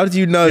 Sorry, how did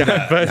you know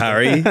that,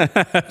 Harry?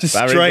 Just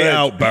Barry straight Wood.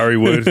 out, Barry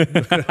Wood.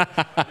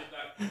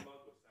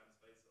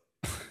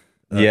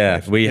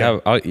 Yeah, we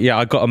have.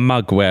 I got a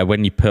mug where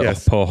when you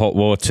pour hot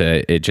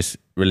water, it just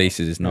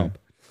releases his knob.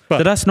 But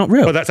So that's not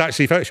real. But that's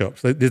actually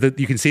photoshopped.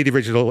 You can see the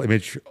original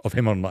image of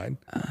him online.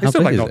 It's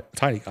still big like is not it? a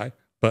tiny guy,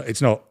 but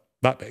it's not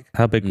that big.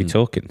 How big we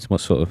talking? What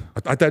sort of?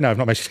 I don't know. I've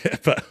not measured it,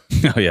 but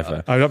Oh yeah,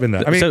 fair. I've not been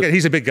there. I mean, So- again,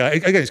 he's a big guy.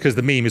 Again, it's because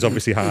the meme is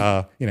obviously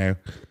you know,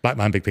 black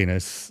man, big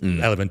penis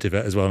element of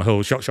it as well, and the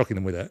whole shocking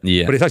them with it.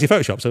 Yeah. But it's actually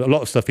photoshopped. So a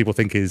lot of stuff people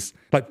think is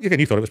like, again,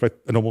 you thought it was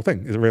a normal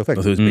thing. It's a real thing.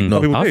 I thought it was big A lot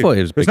knob. of people I do. thought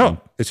it was But it's big not.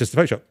 knob. It's just a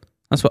Photoshop.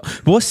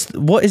 That's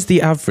what is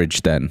the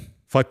average then?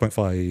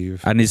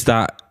 5.5. And is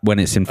that when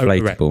it's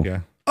inflatable? Yeah.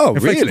 Oh,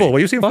 really? Inflatable. Well,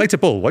 you say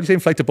inflatable. Why do you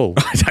say inflatable?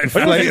 I don't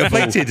Why do you say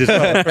inflatable. inflated as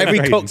well? Every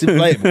cock's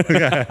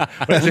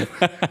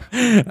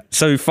inflatable.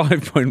 So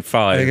 5.5.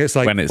 I think it's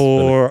like when it's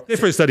for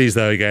different studies,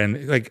 though.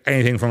 Again, like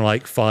anything from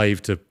like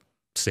 5 to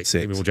 6.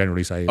 Six. People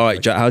generally say. All right,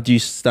 Jack, how do you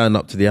stand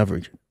up to the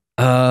average?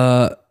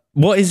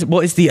 What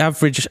is the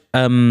average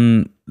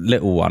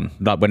little one,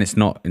 like when it's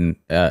not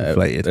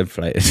Inflated.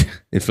 inflated?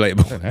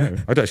 Inflatable. I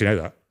don't actually know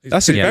that.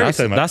 That's It a- varies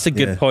so much. That's a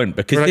good Yeah. point,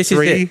 because We're like this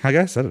 3, is it. I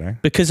guess. I don't know.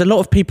 Because a lot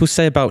of people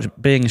say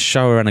about being a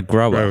shower and a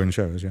grower. Grow and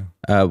shows, yeah.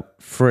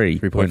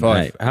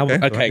 3.5. How, Okay,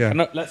 okay, yeah.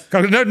 can I- let's.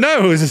 Oh,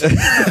 no. It's just,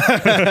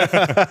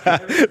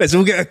 Let's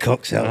all get our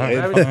cocks out.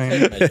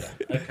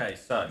 Okay,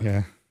 so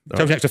yeah.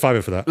 Tell me an extra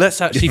fibre for that.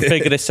 let's actually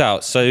figure this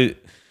out. So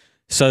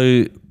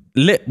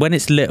when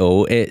it's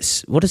little,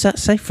 it's, what does that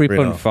say?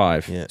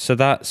 3.5. Yeah. So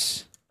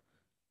that's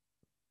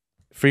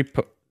 3.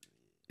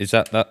 Is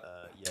that? Yeah.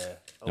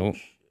 Oh.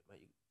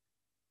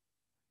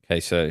 Okay,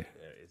 so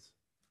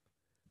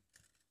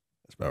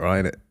That's about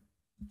right, isn't it?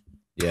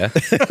 yeah,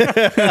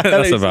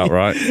 that's about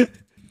right.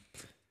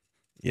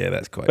 Yeah,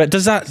 that's quite. But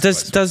does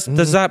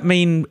that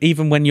mean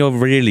even when you're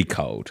really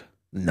cold?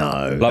 no,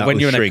 Like that when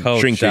was you're in a cold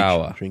shrinkage.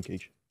 shower?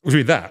 Shrinkage. Would you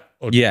mean that?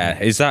 Or-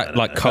 Yeah, is that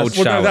like cold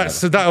Well, shower? no,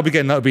 so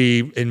that'll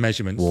be in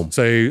measurements. Warm.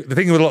 So the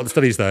thing with a lot of the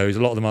studies, though, is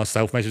a lot of them are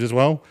self-measured as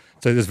well.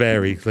 So there's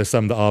vary. There's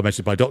some that are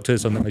measured by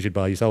doctors, some that are measured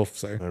by yourself.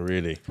 So Oh,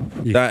 really?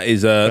 That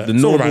is the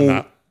it's all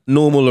around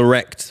normal that.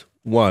 erect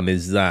one.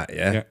 Is that?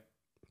 Yeah. Yeah.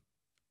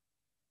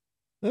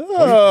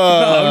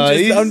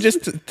 Oh, I'm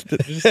just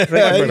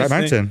that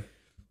mountain.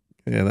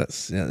 Yeah,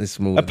 that's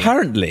small.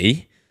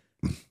 Apparently,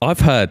 I've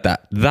heard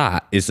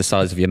that is the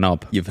size of your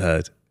knob. You've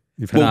heard.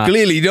 Well, Well,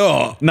 clearly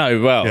not.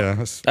 No, well, Yeah,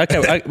 that's-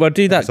 okay. Well,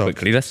 do that That's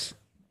quickly. Let's.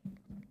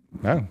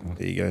 No.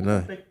 There you go.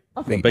 No.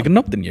 I've got a bigger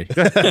knob than you.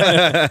 All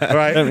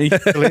right.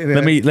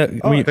 Let me.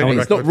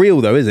 It's not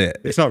real though, is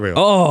it? It's not real.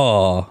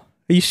 Oh,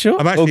 are you sure?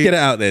 I'm Oh, actually. get it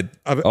out there.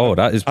 Oh,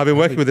 that is. I've been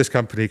working with this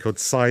company called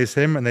Size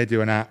Him, and they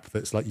do an app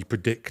that's like you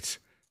predict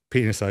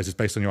penis sizes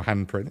based on your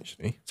handprint.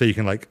 So you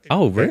can like.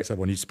 Oh, really? predict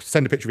someone. You just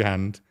send a picture of your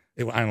hand,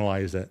 it will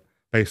analyze it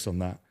based on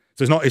that.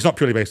 So it's not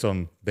purely based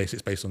on this.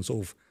 It's based on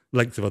sort of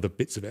length of other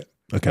bits of it.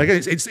 Okay. And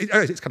again, it's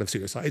kind of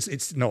pseudoscience.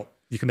 It's not.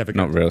 You can never.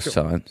 Not get real it.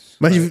 science.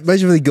 Imagine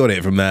if they got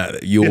it from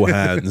your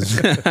hands.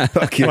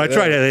 Fucking Well, I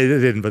tried it.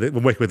 They didn't, but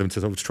we're working with them to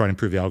sort of try and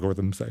improve the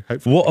algorithm. So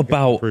hopefully, What we get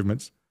about-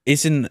 improvements?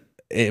 Isn't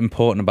it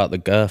important about the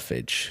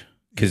girthage?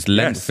 Because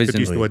length Yes, good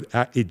use isn't of the word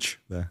idge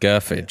there.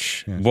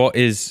 girthage. Yeah, yeah. What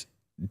is?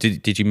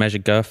 Did you measure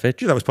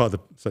girthage? Yeah, that was part of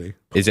the study.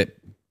 Is it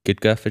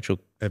good girthage or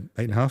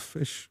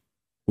 8.5 ish.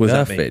 What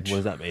does that mean? Girthage. What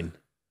does that mean?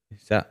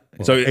 is that?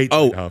 So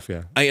 8.5.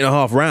 Yeah.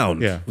 8.5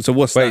 round. Yeah. So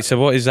what's Wait, that? so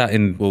what is that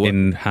in Well, what-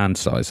 in hand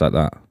size like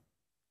that?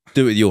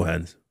 Do it with your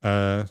hands.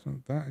 That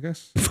I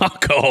guess.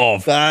 Fuck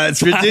off!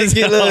 That's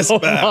ridiculous, Oh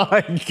man.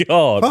 my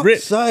god!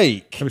 Fuck's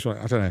sake. Let me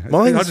try. I don't know.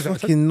 Mine's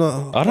fucking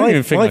not. I don't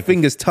even think my I could-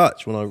 fingers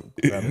touch when I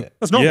grab it.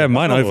 That's not. Yeah,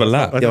 mine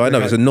overlap. Yeah, I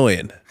know it's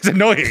annoying. It's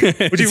annoying.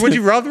 Would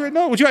you rather it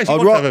not? Would you actually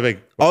I'd want to have a big?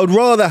 I'd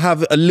rather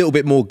have a little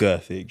bit more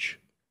girthage.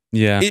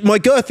 Yeah. My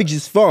girthage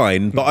is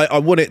fine, but I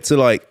want it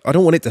to I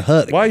don't want it to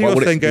hurt. Why are I you want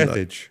all it saying to be like-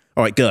 girthage?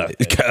 All right, girth.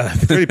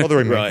 It's really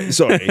bothering me. Right,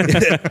 sorry.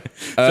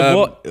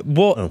 So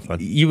what oh, fine.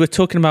 you were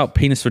talking about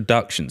penis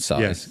reduction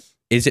size? Yes.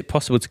 Is it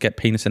possible to get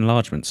penis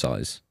enlargement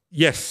size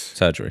Yes.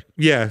 surgery?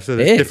 Yeah. So It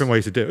there's is. different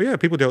ways to do it. Yeah,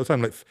 people do it all the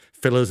time, like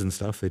fillers and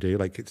stuff. They do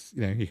like it's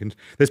you can.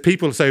 There's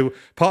people. So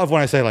part of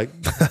when I say like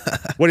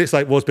when it's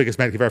like what's biggest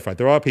medically verified,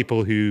 there are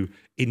people who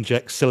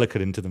inject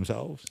silicone into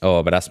themselves.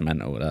 Oh, but that's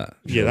mental. That.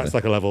 Yeah, that's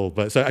like a level.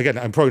 But so again,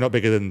 I'm probably not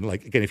bigger than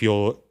like again if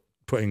you're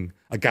putting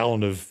a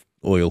gallon of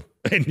Oil.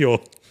 in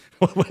your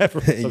whatever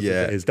substance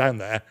Yeah. it is down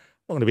there.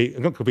 I'm not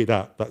going to beat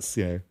that. That's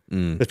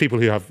there's people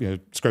who have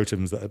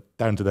scrotums that are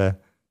down to their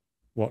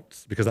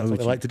because that's what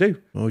they like to do.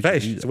 why would you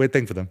Fetish. do It's a weird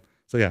thing for them.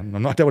 So yeah, I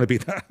don't want to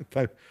beat that.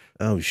 So,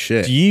 Oh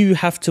shit. Do you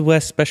have to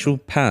wear special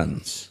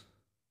pants?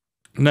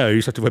 no, you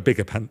just have to wear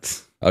bigger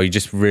pants. Oh, you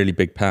just really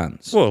big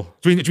pants. Well,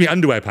 do you mean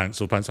underwear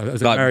pants or pants?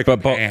 Is it American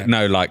pants?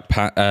 no, like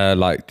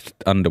like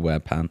underwear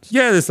pants.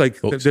 Yeah,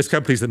 there's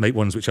companies that make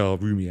ones which are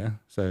roomier,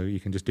 so you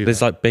can just do There's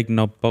that. like big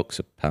knob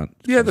boxer pants.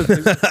 Yeah,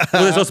 there's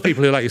lots of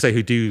people who, like you say,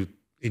 who do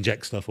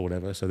inject stuff or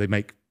whatever, so they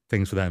make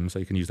things for them, so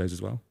you can use those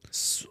as well.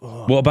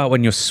 What about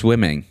when you're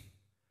swimming?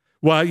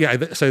 Well,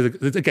 yeah. So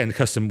again,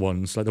 custom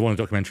ones, like the one in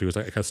the documentary was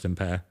like a custom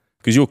pair.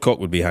 Because your cock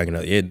would be hanging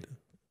out the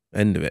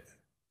end of it.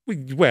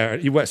 You wear.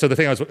 So the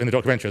thing I was in the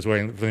documentary, I was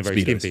wearing something very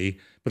Speedos. skimpy,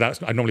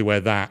 but I normally wear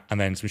that and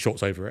then some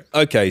shorts over it.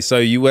 Okay, so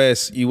you wear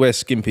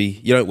skimpy.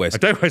 You don't wear. I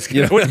don't wear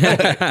skimpy. So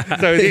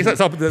the exact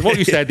opposite, what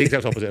you said, the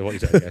exact opposite of what you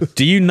said. Yes.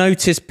 Do you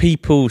notice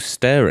people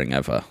staring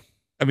ever?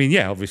 I mean,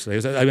 yeah, obviously.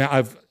 I mean,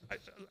 as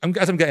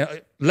I'm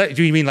getting.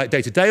 Do you mean like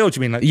day to day, or do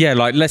you mean like? Yeah,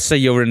 like let's say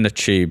you're in the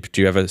tube.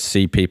 Do you ever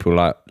see people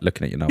like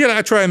looking at your knob? Yeah, like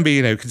I try and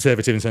be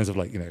conservative in terms of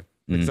like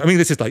I mean,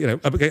 this is like,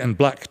 and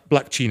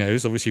black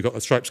chinos. Obviously, you've got the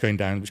stripes going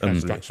down, which kind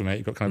of distracts from it.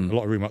 You've got kind of a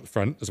lot of room up the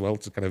front as well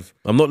to kind of.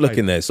 I'm not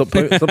looking there. Stop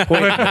pointing.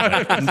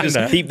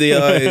 Just keep the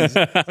eyes.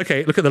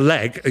 Okay, look at the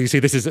leg. You see,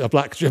 this is a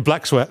black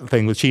sweat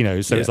thing with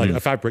chinos, so it's like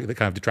a fabric that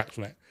kind of detracts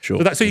from it.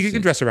 Sure. So you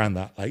can dress around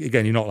that. Like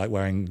again, you're not like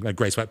wearing like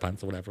grey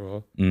sweatpants or whatever,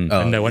 or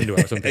and no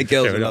underwear or something.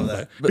 Girls love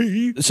that.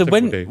 So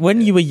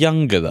when you were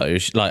younger though,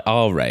 like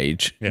our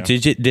age,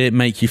 did it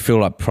make you feel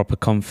like proper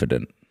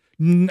confident?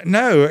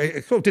 No,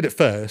 it sort of did at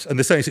first, and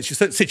the same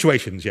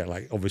situations,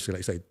 like obviously,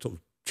 like say, sort of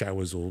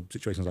showers or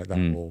situations like that,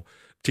 or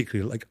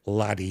particularly like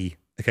laddie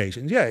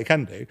occasions. Yeah, it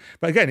can do,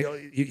 but again,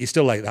 you're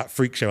still like that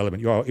freak show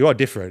element. You are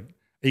different.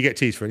 You get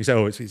teased for it. You say,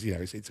 "Oh,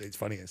 it's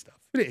funny and stuff."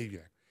 But you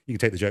can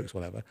take the jokes,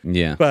 whatever.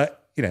 Yeah.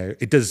 But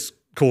it does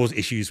cause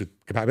issues with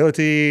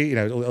compatibility.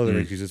 All other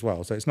issues as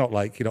well. So it's not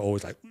like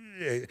always like.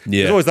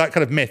 There's always that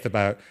kind of myth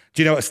about.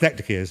 Do you know what a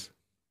synecdoche is?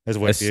 As a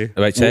word for you.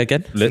 Wait, say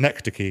again.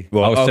 Synecdoche.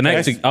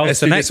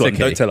 Synecdoche.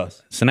 Don't tell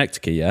us.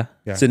 Synecdoche, yeah.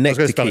 Synecdoche. I was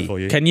going to spell it for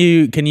you.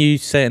 Can you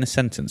say it in a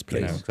sentence,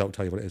 please? Because I'll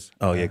tell you what it is.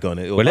 Oh yeah, go on.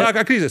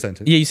 I can use a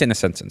sentence. Yeah, you say it in a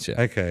sentence, yeah.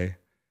 Okay.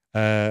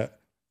 The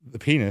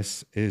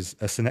penis is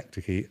a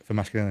synecdoche for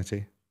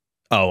masculinity.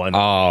 Oh, I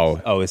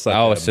know. Oh, it's like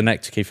a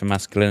synecdoche for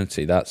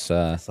masculinity. That's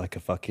it's like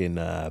a fucking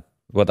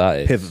what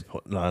that is.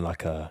 Pivot,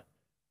 like a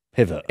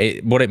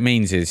pivot. What it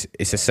means is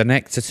it's a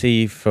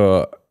synecdoche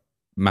for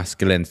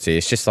masculinity.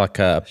 It's just like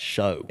a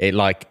show. It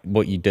like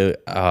what you do.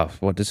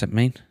 What does it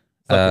mean?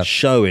 It's like a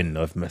showing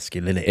of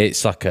masculinity.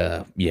 It's like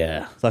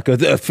It's like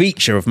a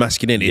feature of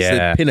masculinity. It's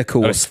the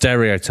pinnacle. A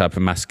stereotype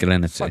of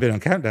masculinity. I've been on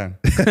Countdown.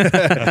 Is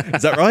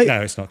that right?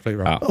 No, it's not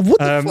completely wrong. Oh, what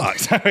the fuck?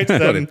 So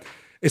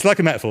it's like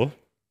a metaphor,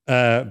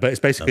 but it's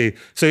basically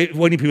so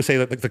when people say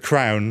that the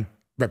crown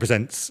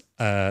represents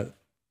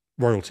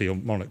royalty or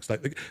monarchs,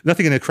 like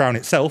nothing in the crown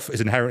itself is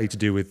inherently to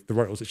do with the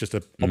royals. It's just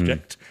an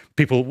object.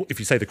 People, if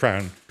you say the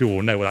crown, people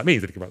will know what that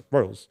means. They think about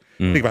royals.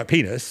 Think about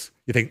penis,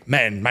 you think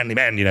men, manly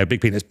men, big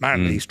penis,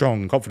 manly,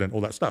 strong, confident,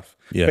 all that stuff.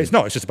 Yeah. But it's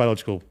not. It's just a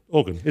biological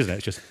organ, isn't it?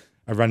 It's just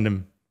a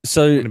random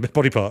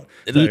body part.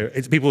 So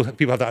it's people have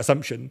that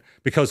assumption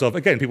because of,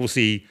 again, people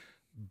see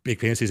big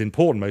penises in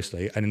porn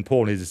mostly, and in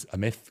porn is a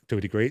myth to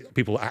a degree.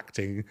 People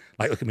acting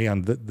like, look at me,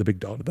 I'm the big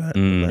dog.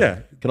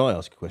 Yeah. Can I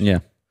ask a question? Yeah.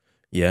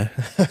 Yeah.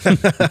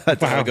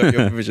 Wow. Got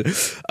your permission.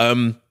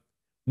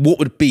 What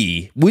would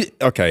be?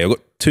 Okay, I've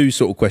got two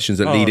sort of questions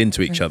that lead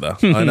into each other.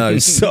 I know.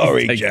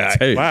 Sorry, Jack.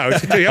 Wow.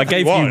 I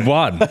gave you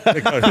one.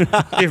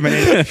 Give me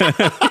an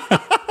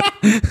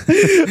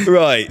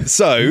Right.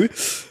 So,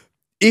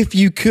 if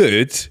you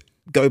could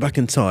go back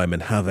in time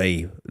and have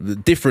a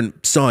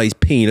different size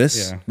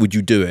penis, would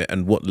you do it?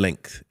 And what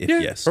length? If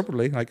yes,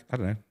 probably. Like, I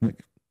don't know.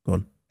 Like, go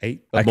on.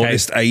 8. A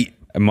modest 8.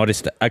 A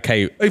modest.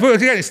 Okay. Well,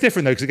 again, it's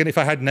different though, because again, if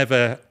I had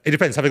never, it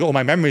depends. Have I got all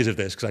my memories of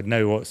this? Because I'd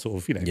know what sort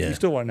of, you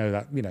still want to know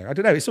that, I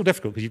don't know. It's still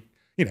difficult because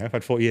I've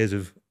had 40 years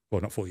of,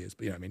 well, not 4 years,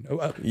 but you know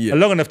what I mean? A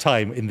long enough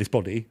time in this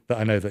body that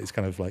I know that it's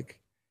kind of like,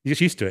 you're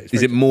just used to it.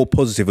 Is it more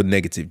positive or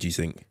negative, do you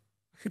think?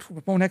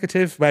 More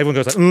negative, where everyone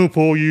goes like, "Oh,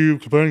 poor you,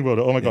 complaining about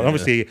it." Oh my god!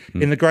 Obviously,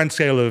 in the grand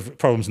scale of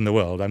problems in the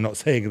world, I'm not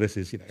saying this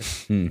is,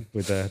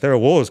 with there are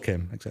wars,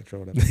 Kim, etc.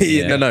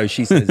 Whatever. No.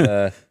 She says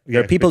there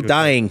are people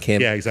dying,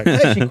 Kim. Yeah, exactly.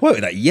 I actually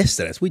quoted that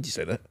yesterday. That's weird. You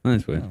say that?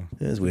 That's weird.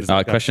 Yeah, that's weird. All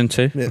right, question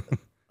 2. Yeah.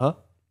 Huh?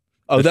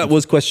 Oh, that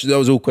was question. That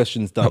was all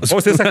questions done. What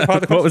was the second part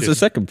of the question? What was the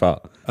second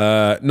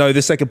part? No,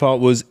 the second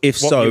part was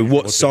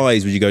what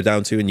size would you go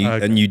down to?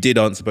 And you did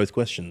answer both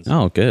questions.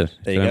 Oh, good.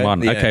 There you go.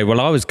 One. Yeah. Okay, well,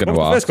 I was going to What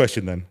was ask. the first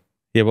question then?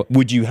 Yeah,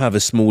 would you have a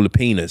smaller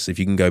penis if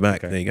you can go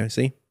back? There you go.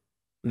 See,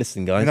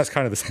 listen, guys. And that's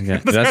kind of the same. Yeah,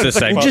 that's the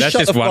same. Just That's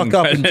shut just the one.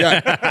 fuck up and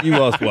Jack. You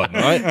asked one,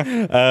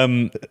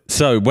 right?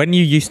 So when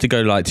you used to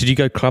go, did you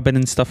go clubbing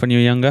and stuff when you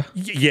were younger?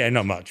 Yeah,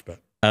 not much,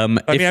 but I mean,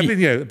 I've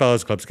been at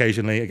bars, clubs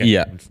occasionally. Again,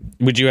 yeah.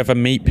 Would you ever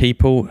meet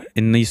people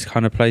in these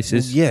kind of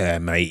places? Yeah,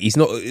 mate. He's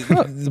not.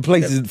 The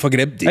place isn't fucking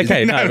empty.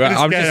 Okay, no, but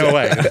I'm just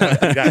away.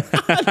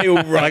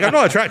 Like, I'm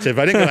not attractive.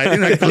 I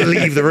didn't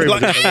leave the room. Oh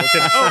my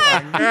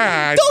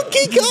god,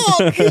 Donkey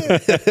Kong.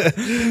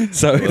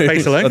 So,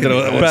 face alone. I don't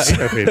know what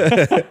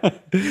that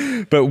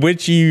was. but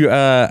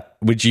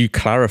would you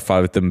clarify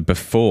with them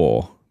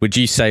before? Would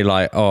you say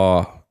like,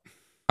 "Oh,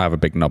 I have a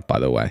big knob, by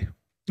the way"?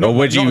 Or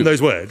would not you? in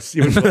those words.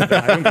 You wouldn't like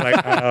that.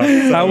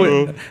 I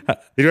wouldn't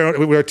be like,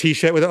 you wear a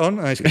t-shirt with it on?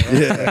 Answer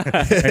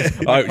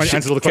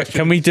all the questions.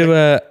 Can we do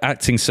a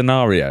acting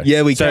scenario?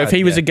 Yeah, we can. So if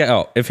he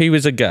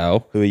was a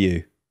girl, who are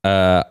you?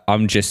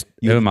 I'm just.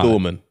 Who am I?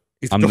 Dorman.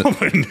 He's Dorman.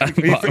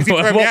 He's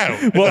thrown me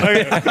out.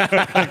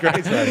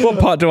 What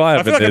part do I have?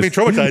 I feel like I've been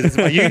traumatized. It's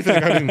my youth.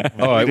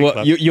 All right.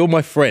 Well, you're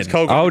my friend.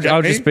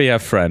 I'll just be a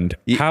friend.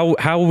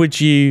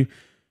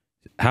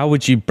 How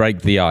would you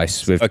break the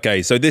ice with?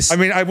 Okay, so this. I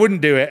mean, I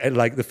wouldn't do it at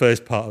like the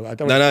first part. I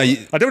don't want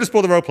to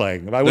spoil the role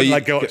playing. But I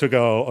wouldn't go up to a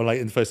girl or like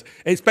in the first.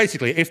 It's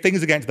basically if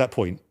things are getting to that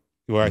point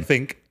where I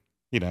think,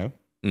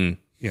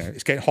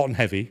 it's getting hot and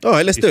heavy. All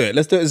right, let's do it.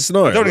 Let's do it as a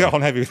scenario. I don't want to get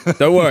hot and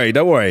heavy.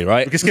 Don't worry,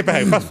 right? We can skip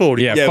ahead. Fast forward.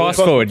 Yeah, Yeah, fast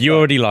well, forward. You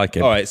already like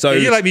it. All right, so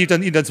You like me, you've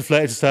done some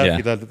flirting stuff. Yeah.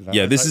 You've done,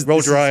 Yeah, this like, is- rolled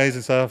this your is- eyes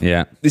and stuff.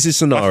 Yeah. this is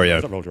scenario.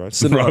 It's not rolled your eyes.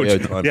 Scenario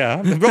time. Yeah,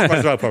 rolled your eyes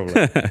as well, probably.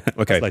 That's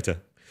Okay. later.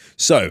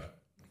 So,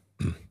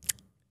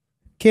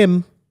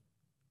 Kim,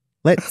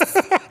 let's.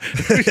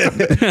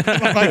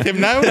 Not like him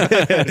now.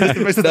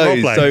 This is the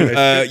role play.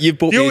 So you've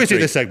bought you me a always do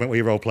drink. this segment where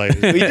you role play. We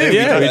do.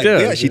 Yeah, we do.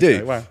 We actually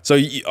do. Wow. So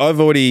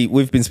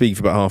we've been speaking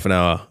for about half an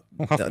hour.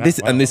 half an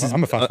This hour. and this is,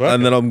 I'm a fast worker.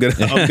 and then I'm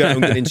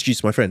gonna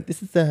introduce my friend.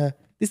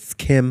 This is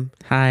Kim.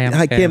 Hi, I'm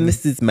Hi, Kim. Kim.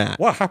 This is Matt.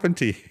 What happened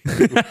to you?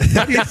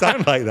 How do you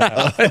sound like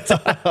that?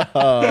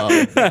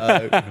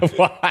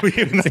 Were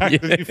you an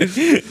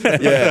actor?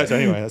 Yeah. So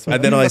anyway, that's fine.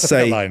 And then I That's a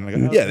say, pickup line. I go,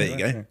 oh, yeah, there you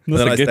go. okay. And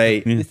then a I good say,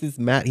 one, yeah. this is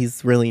Matt.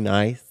 He's really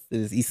nice.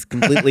 He's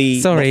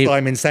completely. Sorry,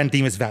 I'm in San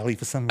Dimas Valley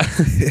for some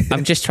reason.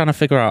 I'm just trying to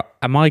figure out,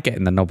 am I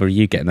getting the knob or are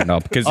you getting the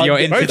knob? Because you're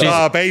getting- Both introducing...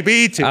 are,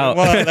 baby. 2 Oh. and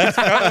 1. Let's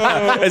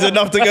go. There's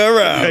enough to go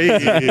around.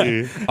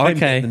 Hey.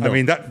 Okay, I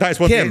mean, that's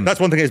one Kim. thing. That's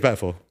one thing it's better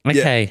for.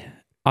 okay.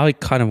 I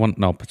kind of want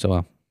knob as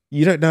well.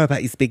 You don't know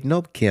about his big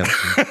knob, Kim.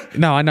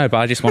 No, I know, but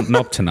I just want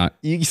knob tonight.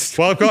 You,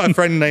 Well, I've got a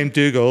friend named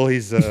Dougal.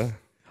 He's I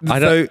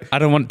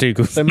don't want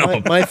Dougal's so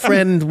knob. my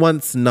friend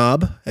wants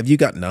knob. Have you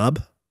got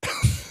knob?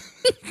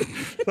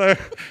 so,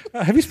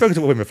 have you spoken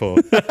to women before?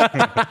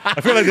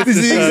 I feel like This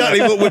is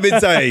exactly what women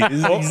say. This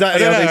is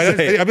exactly how they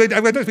say.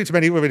 I don't speak to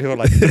many women who are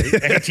like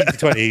 18 to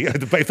 20.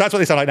 But if that's what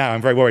they sound like now,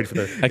 I'm very worried for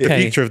the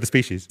Okay. future of the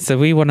species. So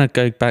we want to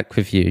go back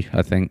with you,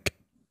 I think.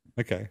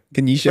 Okay.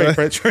 Can you show?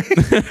 Wait for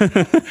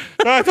it.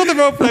 No, I thought the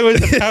role play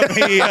was about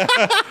me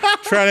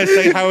trying to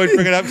say how I'd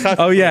bring it up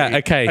Saturday. Oh, yeah,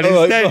 okay. And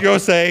Oh, instead oh. you're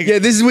saying, Yeah,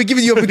 this is we're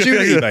giving you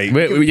opportunity,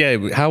 mate.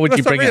 Yeah, how would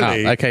you That's not bring it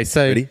really. up? Okay,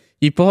 so Ready?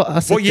 you bought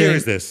us a what year drink.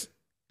 is this?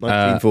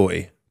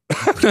 1940.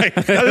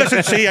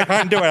 Listen, see, I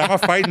can't do it. I'm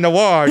fighting the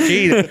war.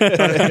 Jesus.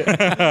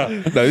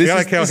 No, You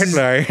gotta kill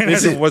Hitler.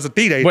 It was a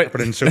D-Day Wait.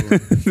 happening soon.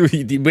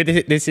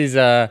 This is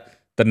the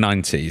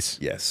 90s.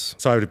 Yes,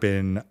 So I would have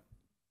been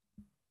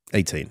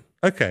 18.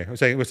 okay.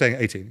 We're saying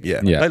 18.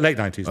 Yeah. Yeah. Late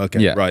 90s. Okay.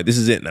 Yeah. Right. This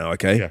is it now.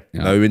 Okay.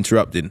 Yeah. No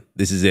interrupting.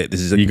 This is it.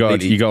 This is a You got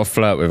completely- to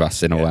flirt with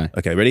us in a way.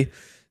 Okay. Ready?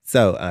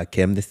 So,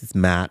 Kim, this is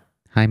Matt.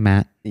 Hi,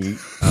 Matt.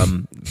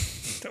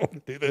 Don't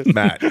want to do this.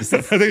 Matt. This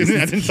is, I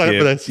didn't sign up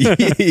for this.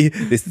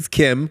 this is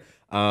Kim.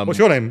 What's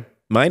your name?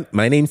 My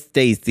name's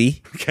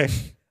Stacy, Okay.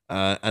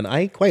 and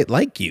I quite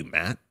like you,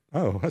 Matt.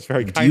 Oh, that's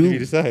very Do kind of you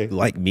to say.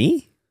 like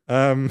me?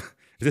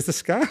 Is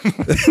this a scam?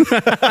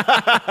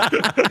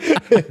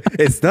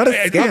 It's not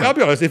a I'll scam.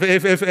 be honest.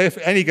 If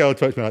any girl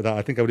approached me like that,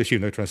 I think I would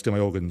assume they're trying to steal my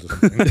organs or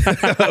something.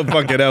 Oh,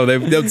 fucking hell,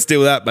 they'll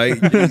steal that, mate.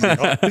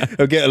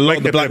 They'll get a lot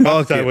on the black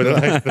market. Well,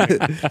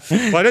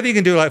 I don't think you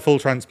can do like full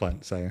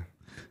transplant. So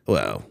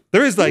Well,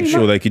 there is like. I'm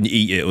sure they can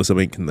eat it or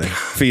something, can they?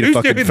 Feed a Who's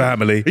fucking doing that?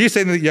 family. Are you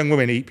saying that young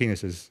women eat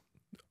penises?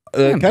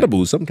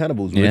 Cannibals, some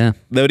cannibals. would. Yeah.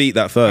 They would eat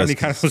that How many first.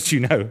 cannibals do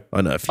you know?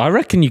 I know. a few. I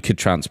reckon you could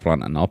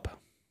transplant a knob.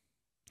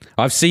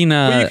 I've seen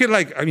Well, you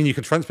could you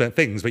can transplant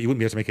things, but you wouldn't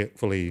be able to make it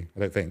fully. I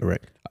don't think.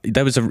 Correct.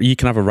 you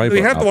can have a robot.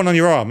 You have the knob. one on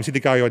your arm. You see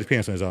the guy who had his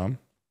penis on his arm.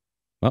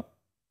 What?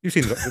 You've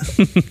seen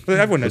it.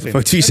 Everyone knows.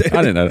 What do you say?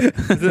 I didn't know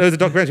that. There was a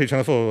documentary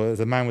Channel 4. There's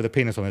a man with a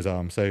penis on his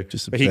arm. So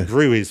Just a but he bit.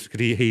 grew his because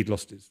he'd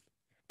lost his.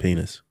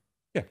 Penis.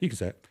 Yeah, you can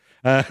say it.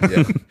 Yeah.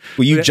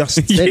 Well, you just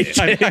said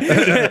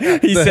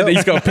it. He said that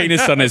he's got a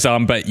penis on his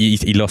arm, but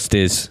he lost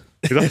his.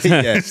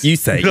 Yes, you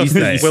say. He You lost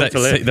say. his will to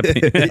live.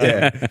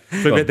 Yeah.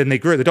 But then they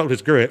grew it. The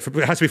doctors grew it.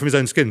 It has to be from his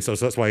own skin, so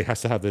that's why he has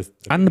to have this.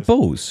 And the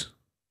balls.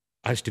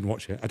 I just didn't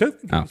watch it. I don't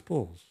think it Oh. was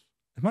balls.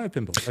 It might have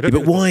been balls. I Yeah, don't but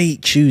think it was why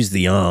choose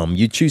the arm?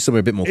 You choose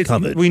somewhere a bit more balls.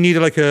 covered. We need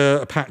like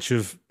a patch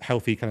of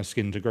healthy kind of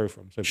skin to grow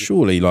from. So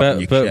Surely, like on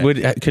your But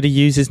chest. could he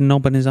use his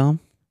knob on his arm?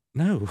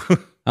 no.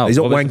 Oh, He's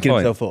not what was the wanking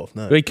point? himself off.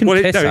 No. Well, he can Well,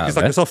 piss no, out it's of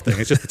like a it. soft thing.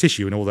 It's just the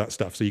tissue and all that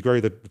stuff. So you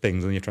grow the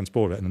things and then you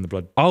transport it and then the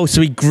blood. Oh,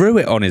 so he grew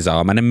it on his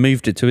arm and then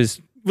moved it to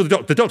his. Well,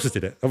 the doctors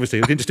did it. Obviously,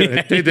 they didn't just do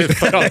it. They did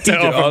it. I'll have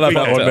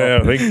that one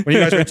there, I think. When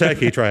you guys were in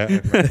Turkey, try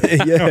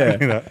it.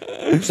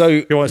 Yeah. So,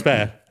 You want a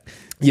spare?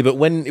 yeah, but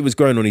when it was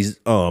growing on his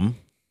arm,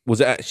 was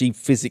it actually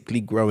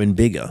physically growing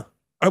bigger?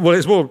 Well,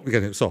 it's more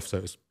again. It's soft, so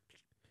it's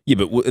Yeah,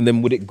 but and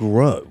then would it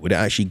grow? Would it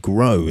actually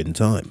grow in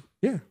time?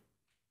 yeah.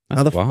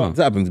 How the Wow. fuck does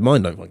that happen?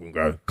 Mine don't fucking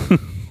grow.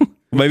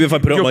 Maybe if I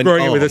put it on You're my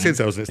growing it arm, with the skin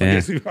cells. It's Yeah.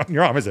 like, it's on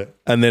your arm, is it?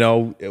 and then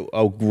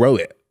I'll grow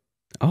it,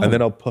 Oh, and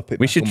then I'll pop it.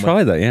 we back should on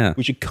try that, yeah.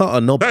 We should cut a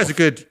knob. That is off. a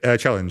good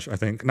challenge, I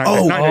think.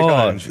 Oh, 90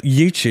 challenge.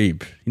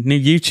 YouTube. New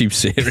YouTube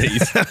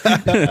series.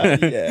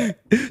 Yeah,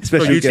 Well,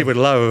 especially YouTube would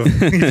love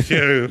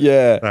you.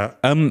 Yeah.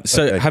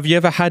 So Okay. have you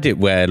ever had it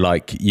where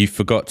like you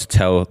forgot to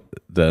tell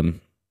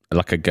them,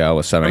 like a girl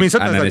or something? I mean,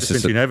 sometimes and then I it's just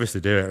been just too nervous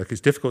to do it. Like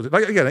it's difficult.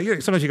 Like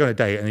again, sometimes you go on a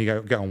date and you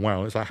get on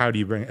well. It's like, how do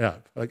you bring it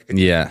up? Like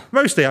yeah.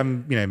 mostly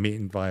I'm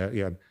meeting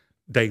via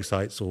dating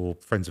sites or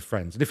friends of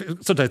friends, and if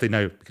sometimes they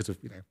know because of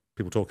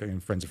people talking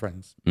and friends of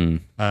friends.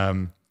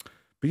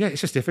 But yeah,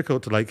 it's just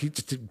difficult to like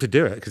to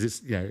do it because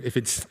it's if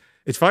it's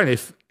fine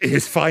if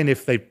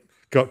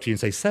go up to you and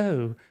say,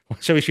 "So,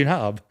 shall we tune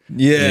up?"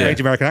 Yeah. Strange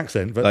American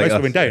accent, but Like most us.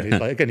 women don't.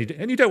 It's like, again,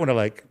 and you don't want to,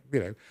 like,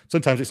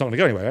 sometimes it's not going to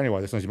go anywhere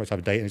anyway. Sometimes you might have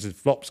a date and it just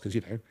flops because,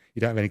 you don't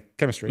have any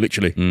chemistry.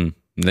 Literally.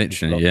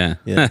 Literally, yeah.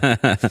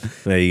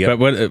 There you go.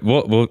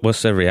 But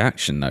what's their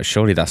reaction though?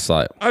 Surely that's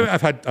like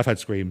I've had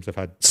screams. I've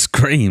had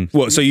scream.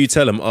 What? So you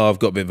tell them, "Oh, I've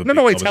got a bit of a no, big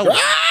no. I knob." tell them.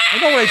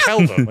 Not when I tell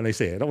them when they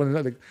see it. Not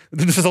when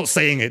just not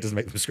saying it doesn't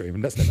make them scream,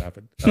 and that's never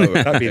happened.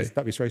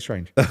 That'd be very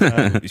strange.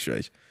 That'd be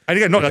strange. And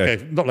again, not Okay.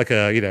 like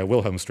a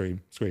Wilhelm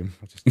scream.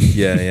 I just,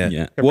 Yeah.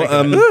 Yeah. What?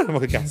 I'm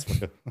like a gas,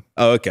 like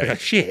Oh, a okay.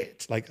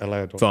 shit, like a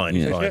loud one. Fine.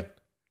 You say Fine. shit?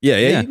 Yeah.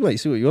 Yeah. You can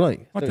see what you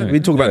like. don't We've know.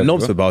 been talking about Yeah,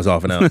 knobs for the past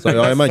half an hour,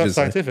 so I imagine. That's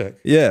scientific.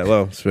 Yeah.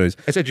 Well, I suppose.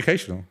 It's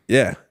educational.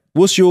 Yeah.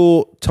 What's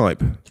your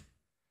type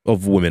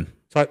of women?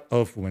 Type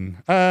of woman.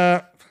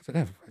 I don't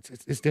know.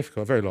 It's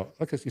difficult. Very lot.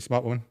 Like a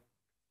smart woman.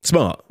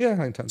 Smart. Yeah,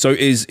 I think So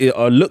is it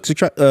looks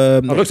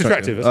attractive? looks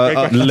attractive. That's a great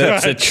question.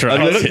 looks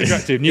attractive. Looks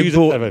attractive. News at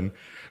Important.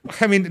 7.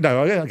 I mean,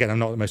 no, again, I'm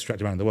not the most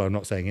attractive man in the world. I'm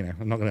not saying,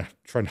 I'm not going to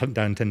try and hunt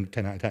down 10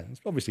 out of 10s.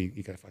 Obviously,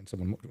 you're going to find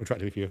someone more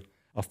attractive if you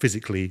are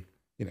physically,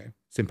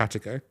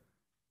 simpatico.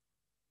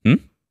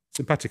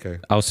 Simpatico.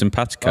 Oh,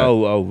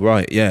 simpatico. Oh,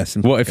 right. Yeah.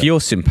 What if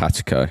you're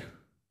simpatico?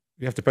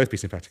 You have to both be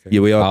simpatico.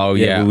 Yeah, we are. Oh,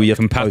 yeah. we have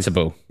to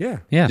compatible. Yeah.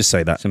 Yeah. Just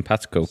say that.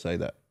 Simpatical. Say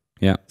that.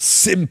 Yeah.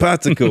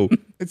 Simpatical.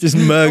 Just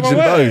merge them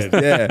word.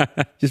 both. Yeah.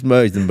 Just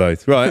merge them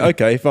both. Right.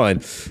 Okay. Fine.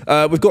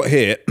 We've got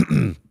here.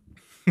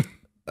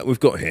 We've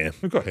got here.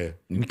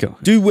 Do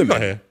Got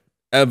women here.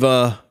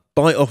 ever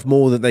bite off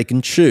more than they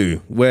can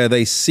chew, where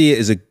they see it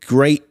as a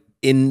great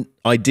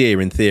idea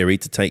in theory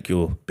to take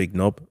your big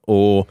knob,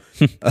 or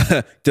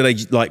do they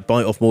like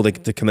bite off more?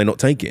 Can they not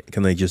take it?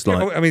 Can they just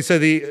like? I mean, so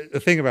the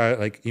thing about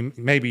it,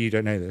 maybe you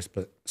don't know this,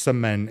 but some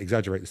men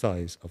exaggerate the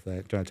size of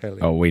their genitalia.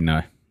 Oh, we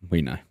know.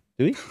 Do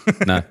we?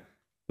 No. What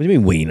do you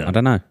mean we know? I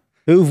don't know.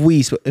 Who have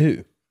we?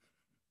 Who?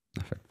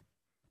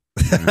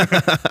 Right,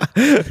 okay.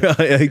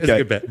 It's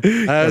a good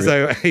bit.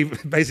 So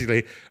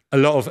basically, a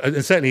lot of,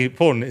 and certainly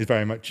porn is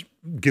very much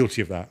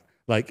guilty of that.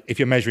 Like if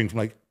you're measuring from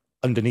like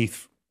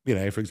underneath,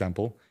 for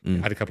example,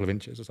 add a couple of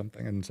inches or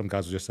something, and some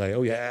guys will just say,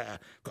 "Oh yeah,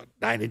 got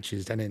 9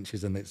 inches, 10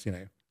 inches," and it's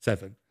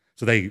 7.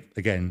 So they,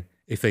 again,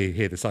 if they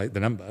hear the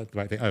number, they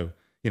might think, "Oh,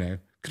 because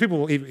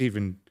people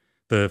even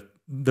the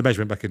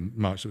measurement back in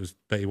March, it was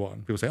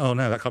 31. People say, "Oh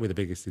no, that can't be the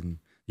biggest in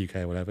UK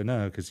or whatever."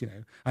 No, because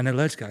I know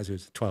loads of guys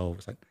who's 12.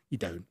 It's like, you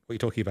don't. What are you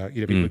talking about?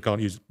 People who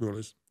can't use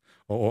rulers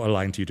or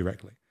align to you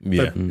directly.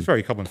 Yeah. So it's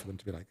very common for them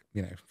to be like,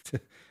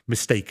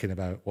 mistaken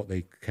about what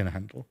they can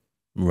handle.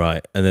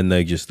 Right, and then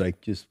they just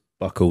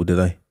buckle, do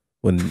they?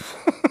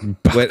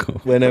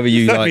 Whenever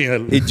you like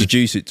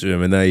introduce it to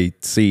them and they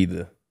see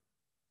the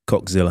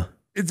cockzilla.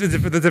 There's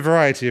a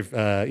variety of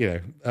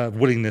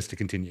willingness to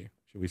continue,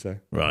 should we say?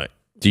 Right.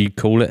 Do you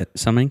call it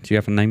something? Do you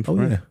have a name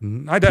for it?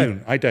 I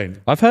don't.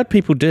 I've heard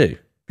people do.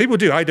 People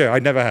do. I do. I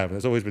never have.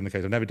 That's always been the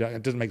case. I've never done.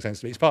 It doesn't make sense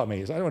to me. It's part of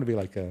me. I don't want to be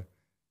like a.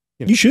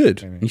 You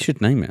should. You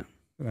should name it.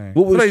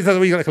 What was-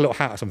 we got like a little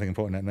hat or something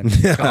important, and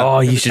then Oh,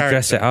 you should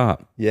dress it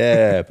up.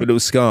 Yeah, put a little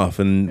scarf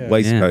and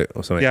waistcoat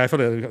or something. yeah, I thought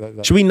we got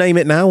that. Should we name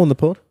it now on the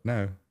pod?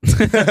 No, you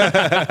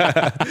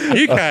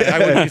can. I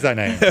wouldn't use that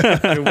name.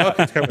 You're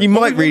welcome to come- You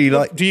might really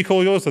like- Do you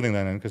call yours something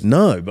then? 'Cause-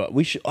 No, but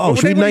we should. Oh, What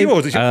should we name?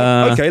 yours? Is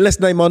your- Okay, let's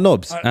name our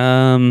knobs.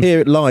 Hear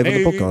it live on the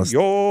Name podcast.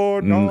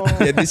 your knob.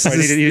 Yeah, this Sorry,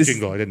 is I needed a this-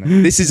 jingle. I didn't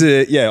know. This is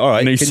a all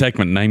right. New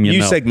segment. Name your New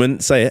knob.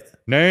 segment. Say it.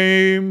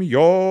 Name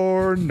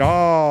your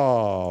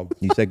knob.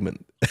 New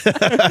segment.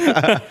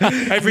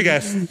 Every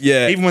guest.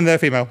 Yeah. Even when they're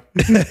female.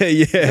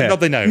 Yeah.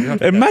 Not they know.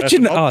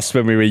 Imagine us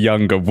when we were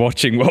younger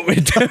watching what we're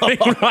doing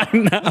right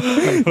now.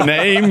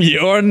 Name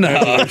your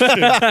knob.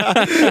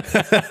 Guy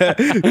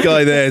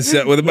there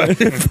sat with a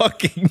massive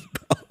fucking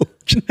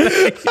bulge.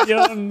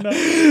 Your knob.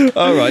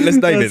 All right, let's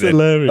name That's it then.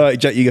 hilarious. All right,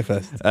 Jack, you go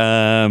first.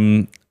 How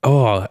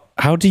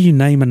do you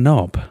name a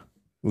knob?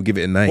 We'll give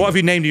it a name. What have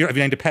you named? Have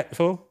you named a pet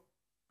before?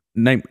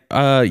 Name?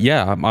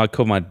 Yeah, I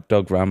call my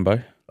dog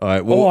Rambo. All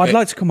right. Well, I'd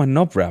like to call my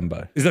knob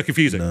Rambo. Is that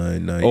confusing?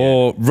 No.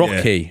 Or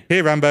Rocky.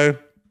 Here, Rambo.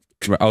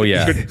 Oh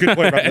yeah. Good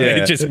point, Rambo.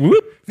 It just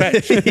whoop.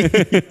 Fetch.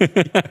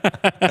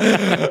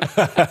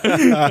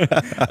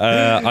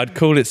 I'd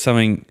call it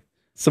something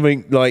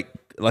something like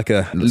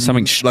a Something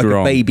like a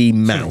strong. baby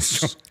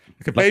mouse.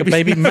 like a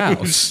baby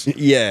mouse.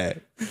 Yeah.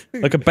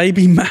 Like a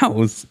baby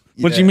mouse.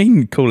 What do you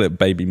mean call it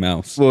baby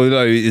mouse? Well,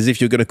 no, as if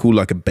you're going to call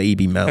like a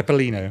baby mouse.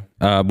 Pepperino.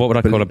 What would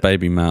I call a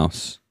baby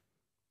mouse?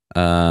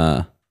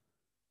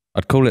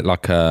 I'd call it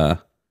like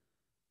a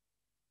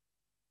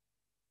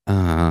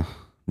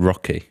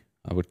Rocky.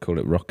 I would call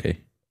it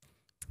Rocky.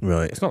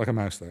 Right. It's not like a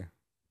mouse though.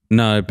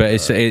 No, but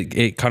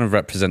it kind of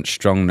represents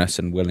strongness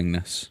and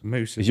willingness.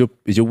 Moose. Is your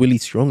Willie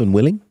strong and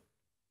willing?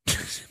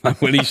 I'm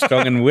Willie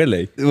strong and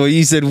willy. Well,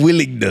 you said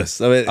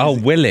willingness. I mean, Oh,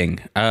 willing.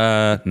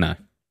 No.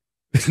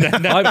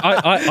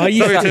 I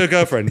used Sorry to- to a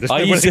girlfriend.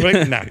 I used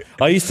to- No.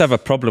 I used to have a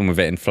problem with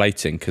it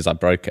inflating because I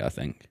broke it, I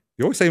think.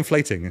 You always say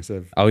inflating instead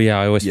of. Oh, yeah,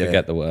 I always yeah.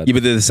 forget the word. Yeah,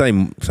 but they're the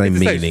same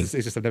meaning. It's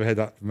just I've never heard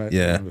that from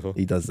Yeah, anyone before.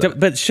 he does that.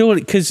 But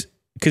surely, because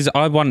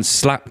I once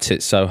slapped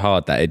it so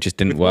hard that it just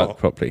didn't With work what?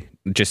 properly.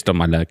 Just on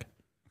my leg.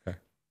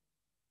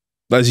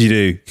 As you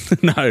do.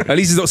 No. At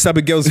least he's not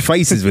stabbing girls'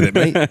 faces with it,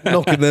 mate.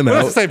 Knocking them Well,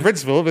 out. that's the same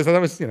principle, but that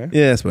was,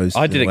 Yeah, I suppose.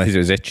 I did in it a way. because it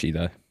was itchy,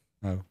 though.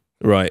 Oh.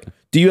 Right.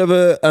 Do you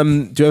ever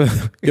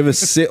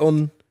sit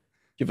on? Do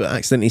you ever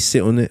accidentally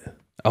sit on it?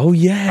 Oh,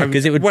 yeah,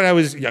 because it would... When I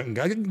was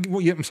younger,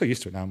 I'm so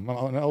used to it now. I'm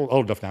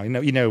old enough now.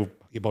 You know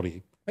your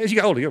body. As you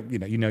get older,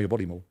 you know your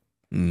body more.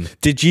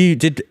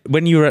 Did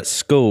when you were at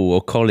school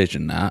or college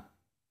and that,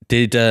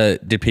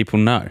 did people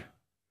know?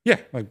 Yeah,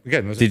 like,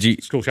 again,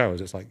 there's school showers.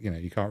 It's like,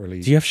 you can't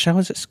really... Do you have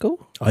showers at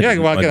school? Yeah,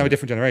 well, again, I'm a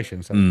different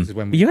generation. So this is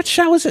when You had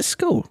showers at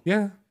school?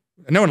 yeah.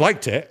 No one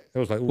liked it. It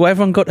was like, Well,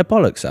 everyone got their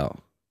bollocks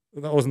out.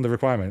 that wasn't the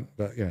requirement,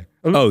 but,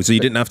 Oh, so you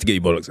didn't have to get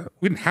your bollocks out?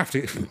 we didn't have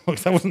to.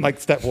 That wasn't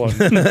like step one.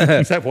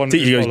 Step one.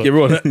 Teacher was goes,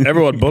 bollock.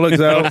 everyone bollocks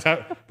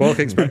out. Bollock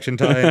extraction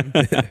time.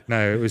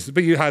 No, it was.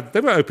 But they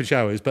were open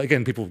showers. But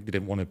again, people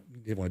didn't want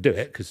to do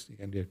it because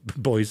you're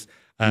boys.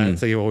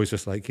 So you're always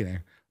just like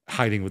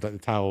hiding with like the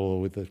towel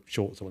or with the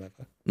shorts or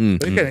whatever.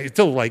 But again, it's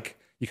still like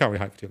you can't really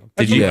hide for too long.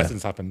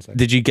 Lessons happen. So.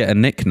 Did you get a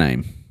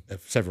nickname?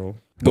 Several.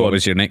 What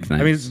was your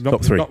nickname? I mean, it's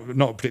Top three.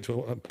 not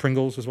predictable.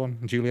 Pringles was one.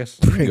 And Julius.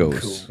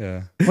 Pringles.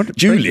 Yeah,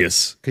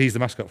 Julius. he's the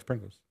mascot for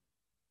Pringles.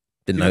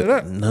 Didn't You know know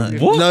that?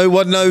 No. What? No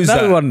one knows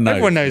that. No one knows.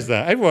 Everyone knows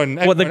that. Everyone.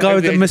 What, the guy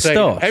with the over age of 30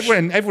 moustache?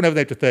 Everyone over the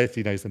age of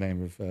 30 knows the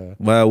name of.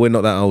 Well, we're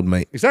not that old,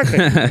 mate. Exactly.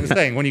 I'm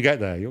saying when you get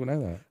there, you'll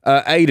know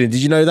that. Aidan,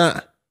 did you know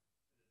that?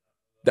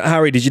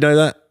 Harry, did you know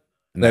that?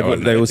 No,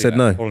 They all said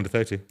no. All under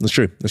 30. That's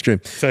true. That's true.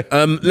 So-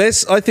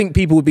 I think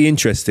people would be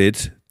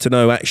interested to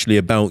know actually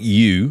about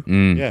you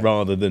Yeah.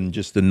 rather than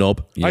just the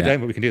knob. Yeah. I don't,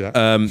 but we can do that.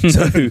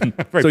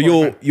 So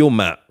Very you're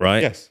Matt,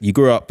 right? Yes. You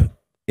grew up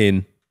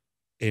in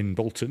In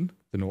Bolton,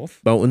 the north.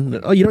 Bolton.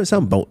 Oh, you don't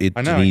sound Bolton.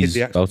 I know. I hid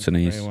the accent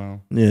Boltonese. very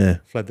well. Yeah.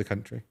 Fled the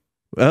country.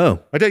 Oh.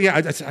 I don't. Yeah.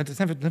 I just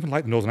never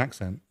liked the northern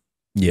accent.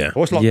 Yeah. I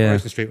watched a lot of Yeah.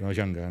 Coronation Street when I was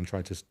younger and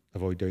tried to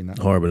avoid doing that.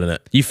 Horrible, isn't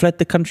it? You fled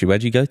the country.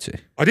 Where'd you go to?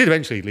 I did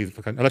eventually leave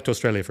the country. I left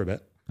Australia for a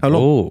bit. How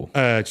long? Oh.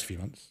 Just a few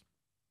months.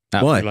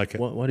 Why? I like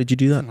it. Why did you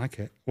do I that? didn't like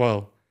it.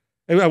 Well,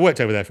 I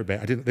worked over there for a bit.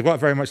 I didn't. They've got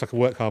very much like a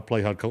work hard,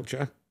 play hard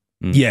culture.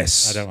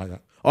 Yes. I don't like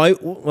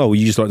that. Well,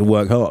 you just like to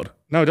work hard.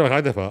 No, I don't like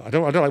either part. I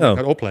don't like working hard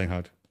or playing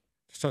hard.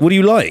 Just What do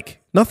you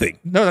like? Nothing.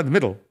 No, like the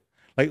middle.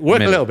 Like work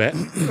Middle. a little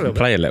bit.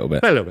 Play a little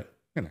bit. Play a little bit.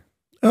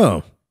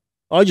 Oh.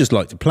 I just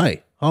like to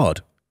play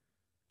hard.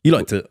 You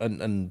like to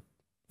and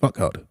fuck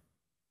hard.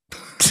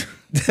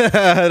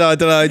 No, I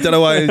don't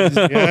know why.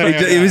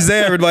 It was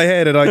there in my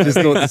head, and I just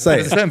thought to say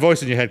There's a it. certain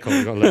voice in your head, Colin.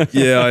 You've got to learn.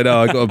 Yeah, I know.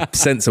 I got a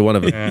sense of one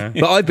of them. Yeah.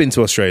 But I've been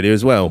to Australia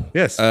as well.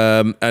 Yes.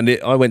 And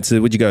I went to.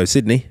 Where'd you go?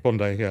 Sydney.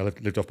 Bondi. Yeah, I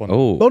lived off Bondi.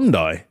 Oh.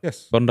 Bondi.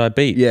 Yes. Bondi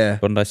Beach. Yeah.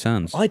 Bondi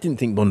Sands. I didn't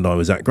think Bondi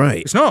was that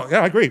great. It's not.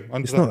 Yeah, I agree.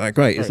 It's not that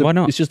great. Why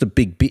not? It's just a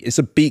big. It's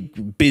a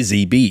big,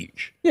 busy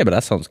beach. Yeah, but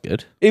that sounds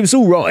good. It was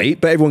all right,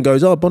 but everyone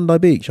goes, "Oh, Bondi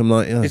Beach." I'm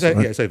like, yeah, It's, that's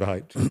all right. it's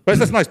overhyped. But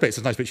it's a nice bit. It's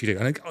a nice bit you do.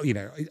 And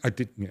I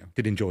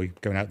did enjoy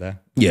going out there.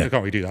 Yeah. I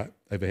can't really do that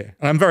over here.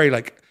 And I'm very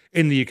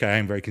in the UK,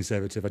 I'm very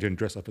conservative. I do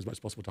dress up as much as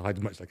possible to hide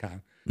as much as I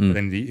can. But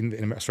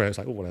in Australia, it's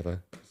like, oh,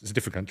 whatever. It's a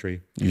different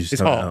country. just It's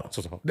have it hot. out. It's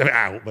sort of hot. Never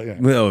out, but yeah.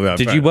 Well, right,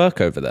 Did right. you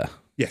work over there?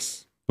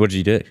 Yes. What did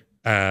you do?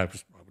 I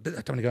don't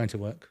want to go into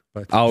work.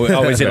 But Oh,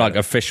 is it like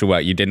official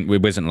work?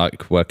 It wasn't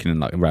like working in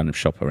like a random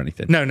shop or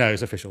anything. no,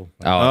 it's official.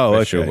 Oh,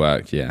 official okay.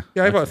 work. Yeah.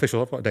 Yeah, I've got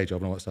official. I've got a day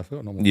job and all that stuff. I've got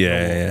a normal.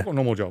 Yeah. I've got a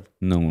normal job.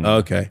 No.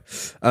 Okay.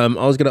 I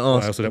was going to I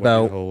ask also don't want to do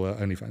about. the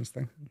whole OnlyFans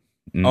thing.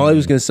 I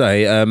was going to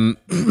say,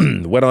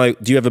 do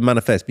you ever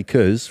manifest?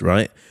 Because,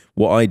 right,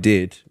 what I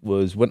did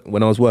was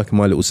when I was working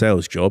my little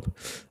sales job,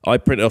 I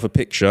printed off a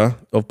picture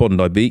of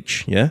Bondi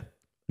Beach, yeah?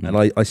 And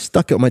I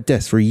stuck it on my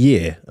desk for a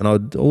year and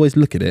I'd always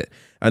look at it.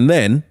 And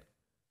then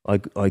I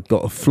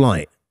got a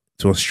flight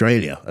to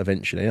Australia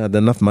eventually. I had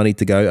enough money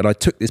to go and I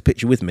took this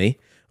picture with me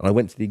and I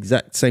went to the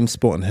exact same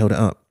spot and held it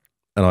up.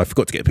 And I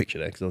forgot to get a picture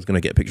there because I was going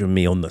to get a picture of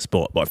me on the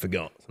spot, but I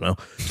forgot.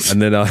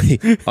 And then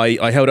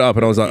I held it up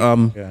and I was like,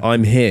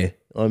 I'm here.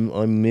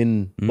 I'm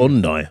in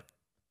Bondi.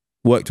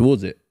 Work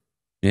towards it.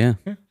 Yeah.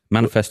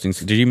 Manifesting.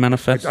 Did you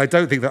manifest? I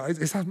don't think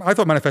that. I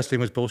thought manifesting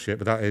was bullshit,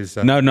 but that is.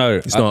 No,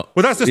 It's not.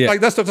 Well, that's just Yeah.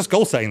 that's not just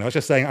goal setting. Though. It's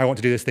just saying I want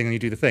to do this thing, and you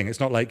do the thing. It's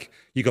not like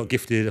you got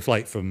gifted a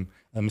flight from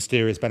a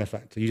mysterious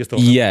benefactor. You just thought,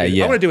 Yeah, I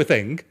yeah. want to do a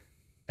thing,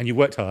 and you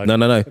worked hard.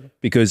 No.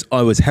 Because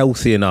I was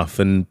healthy enough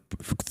and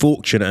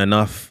fortunate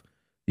enough.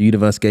 The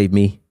universe gave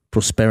me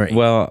prosperity.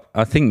 Well,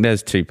 I think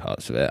there's two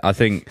parts of it. I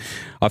think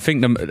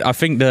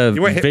the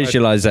You weren't hit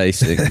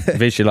by-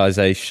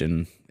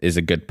 visualization is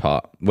a good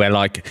part. Where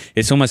like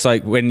it's almost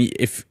like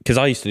because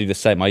I used to do the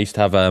same. I used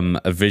to have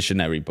a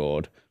visionary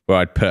board where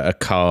I'd put a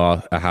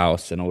car, a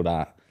house, and all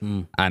that,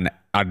 and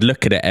I'd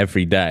look at it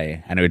every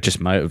day, and it would just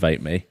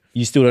motivate me.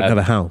 You still don't have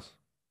a house.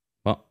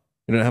 What?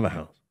 You don't have a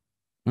house.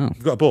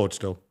 You've got a board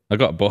still. I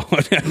got a board.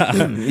 I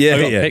got Yeah.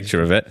 a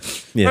picture of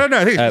it. Yeah. I don't know.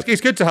 I think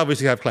it's good to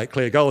obviously have like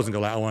clear goals and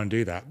go like, I want to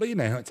do that. But you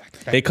know,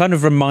 It kind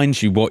of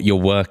reminds you what you're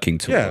working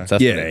towards. Yeah.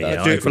 That's Yeah, what it yeah.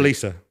 does. do it for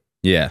Lisa.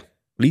 Yeah.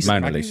 Lisa.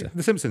 Mona Lisa.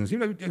 The Simpsons. You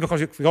know,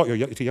 because you forgot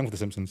you're too young for The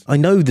Simpsons. I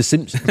know The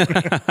Simpsons.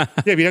 Yeah,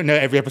 but you don't know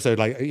every episode.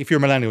 Like if you're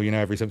a millennial, you know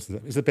every Simpsons.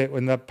 It's a bit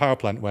in the power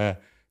plant where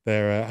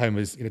their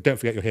Homer's, don't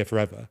forget you're here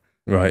forever.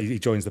 Right. He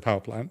joins the power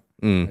plant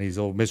and he's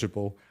all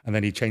miserable. And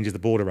then he changes the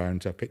board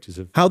around to have pictures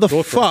of. How the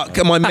daughter. fuck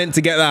am I meant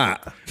to get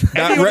that?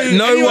 No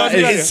anyone one who-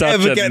 is such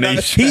ever a get that.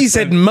 niche. He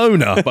said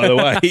Mona, by the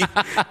way.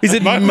 He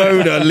said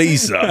Mona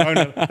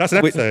Lisa. That's an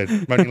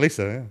episode. Mona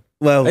Lisa. Yeah.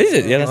 Well, Is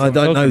it? Yeah, that's I what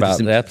don't I'm know.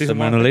 talking about. The Season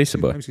Mona one, Lisa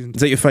boy. maybe season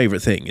Is that your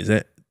favourite thing? Is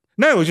it?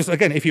 No, it was just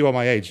again, if you are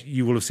my age,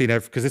 you will have seen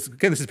because this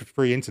is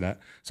pre-internet,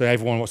 so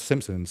everyone watched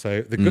Simpsons.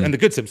 So the good, and the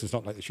good Simpsons,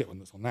 not like the shit one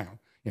that's on now.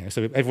 You know,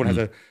 so everyone has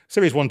a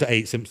series 1 to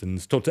 8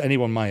 Simpsons. Talk to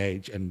anyone my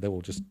age, and they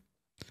will just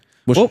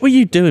What were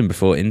you doing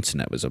before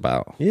internet was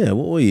about? Yeah,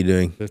 what were you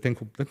doing? the thing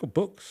called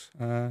books.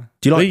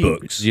 Do you like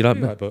books? Do you like I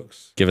like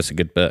books. Give us a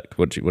good book.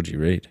 What do you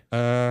read?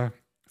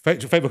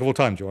 Favorite book of all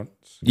time? Do you want?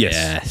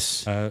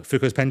 Yes.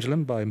 Foucault's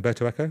Pendulum by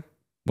Umberto Eco.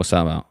 What's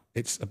that about?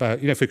 It's about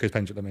Foucault's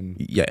Pendulum in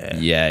Yeah.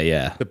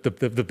 Yeah.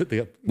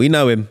 the We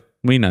know him.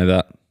 We know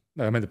that.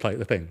 no, I meant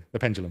the thing, the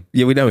pendulum.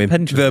 Yeah, we know him.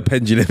 Pendulum. The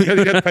pendulum.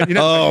 You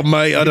know, Oh,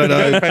 mate, I don't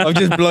know. I've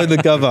just blown the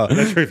cover.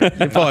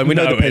 Fine, we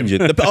know the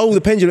pendulum.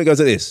 The pendulum goes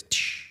like this.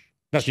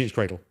 that's Newton's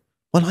Cradle.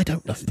 Well, I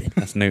don't know then.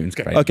 That's Newton's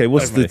great. Okay,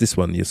 what's Definitely. this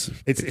one? Yes.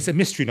 It's a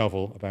mystery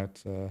novel about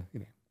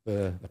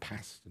the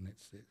past, and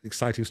it's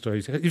exciting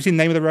stories. Have you seen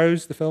Name of the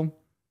Rose, the film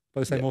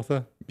by the same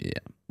author? Yeah.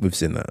 We've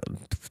seen that.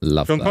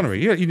 Love Sean that.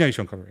 Connery. You know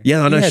Sean Connery.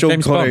 Yeah, I know Yeah, Sean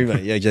James Connery. Bond.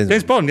 Mate. Yeah, James.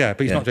 James Bond, yeah,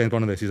 but he's Yeah. not James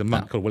Bond in this. He's a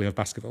monk called William of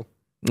Baskerville.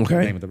 Okay.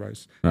 Name of the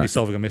Rose. Right. He's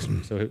solving a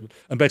mystery. So, and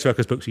Umberto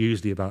Eco's books are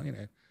usually about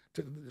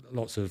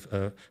lots of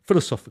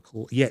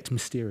philosophical yet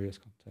mysterious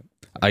content.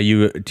 Are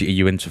you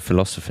into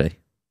philosophy?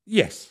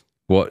 Yes.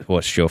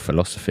 What's your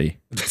philosophy?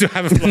 To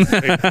have a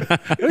philosophy.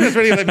 That's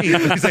really what I mean.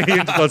 You say you're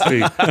into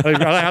philosophy.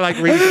 I like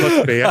reading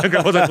philosophy. I don't go,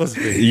 what's that Are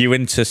philosophy? you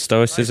into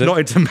stoicism? Not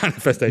into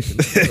manifestation.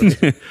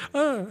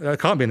 I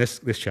can't be in this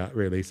chat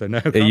really. So no.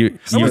 you-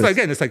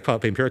 Again, it's like part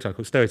of being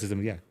puritanical.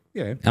 Stoicism. Yeah.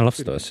 I love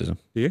stoicism.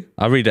 Do you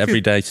I read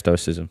every day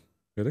stoicism.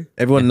 really?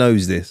 Everyone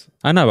knows this.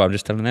 I know, but I'm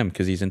just telling him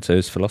because he's into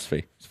his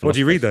philosophy. What do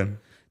you read then?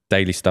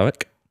 Daily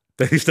Stoic.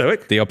 Daily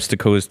Stoic. The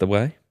Obstacle is the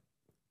Way.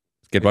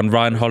 Good one.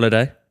 Ryan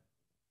Holiday.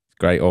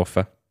 Great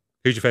author.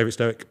 Who's your favourite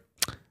Stoic?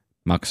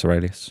 Marcus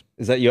Aurelius.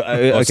 Is that your Or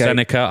okay?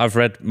 Seneca. I've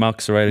read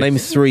Marcus Aurelius. Name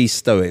 3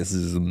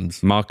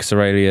 stoicisms. Marcus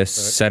Aurelius,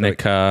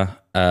 Seneca.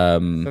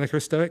 Seneca a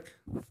Stoic?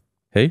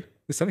 Who?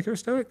 Is Seneca a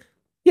Stoic?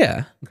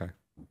 Yeah. Okay.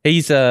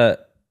 He's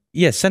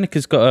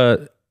Seneca's got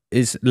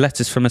his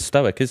letters from a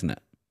Stoic, isn't it?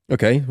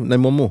 Okay,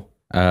 name one more.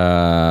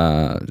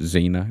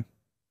 Zeno.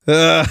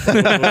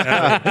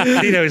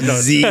 Zeno is not.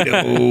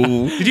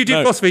 Zeno. Did you do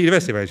philosophy at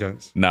university, by any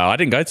chance? No, I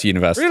didn't go to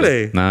university.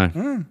 Really? No.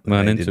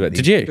 Weren't I into didn't it.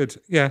 Did you?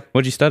 Good. Yeah.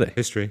 What did you study?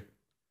 History.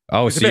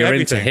 Oh, It's a so bit you're of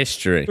into everything.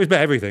 history. It was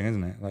about everything,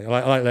 isn't it? Like, I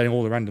like learning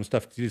all the random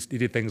stuff. You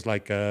did things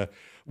like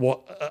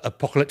what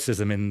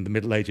apocalypticism in the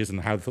Middle Ages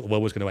and how the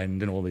world was going to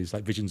end and all these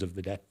like visions of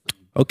the death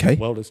Okay.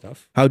 world and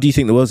stuff. How do you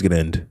think the world's going to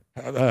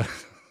end?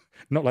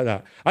 Not like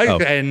that. I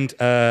think at the end,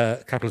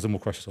 capitalism will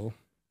crush us all.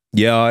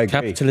 Yeah, I agree.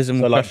 Capitalism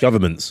So will like crush-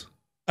 governments.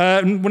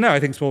 Well, no, I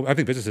think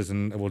businesses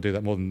will do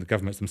that more than the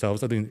governments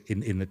themselves. I think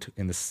in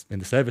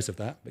the service of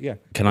that. But yeah,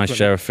 Can I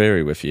share a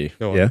theory with you?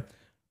 go on. Yeah.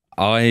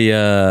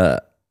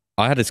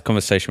 I had this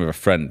conversation with a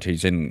friend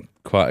who's in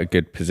quite a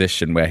good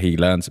position where he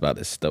learns about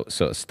this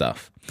sort of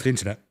stuff. The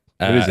internet.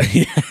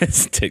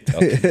 Yes,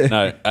 TikTok.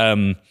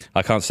 No,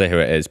 I can't say who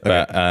it is,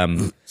 but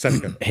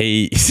Seneca.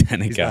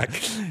 Seneca. back.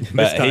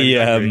 But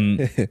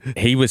This time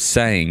he was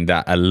saying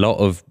that a lot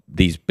of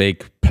these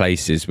big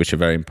places, which are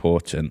very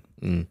important,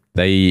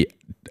 they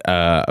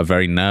are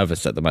very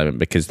nervous at the moment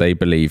because they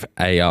believe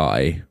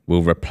AI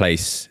will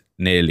replace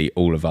nearly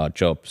all of our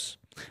jobs,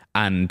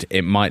 and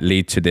it might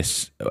lead to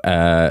this.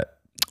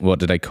 What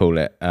do they call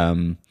it?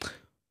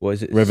 What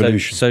is it?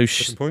 Revolution.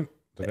 Second point.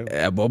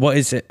 What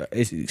is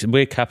it?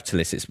 We're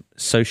capitalists. It's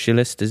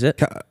socialist, is it?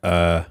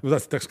 Well,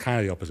 that's kind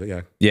of the opposite.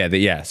 Yeah.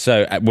 Yeah.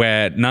 So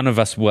where none of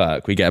us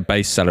work, we get a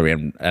base salary,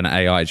 and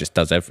AI just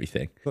does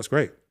everything. That's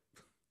great.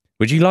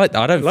 Would you like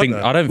that? I don't think.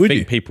 that. I don't Would think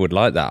you? people would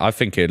like that. I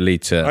think it would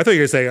lead to. I thought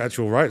you were going to say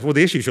actual rights. Well,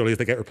 the issue surely is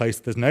they get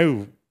replaced. There's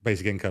no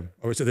basic income,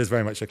 or so there's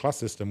very much a class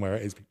system where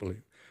it is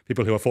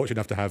people who are fortunate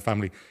enough to have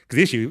family. Because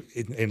the issue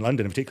in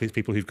London, in particular, is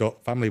people who've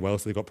got family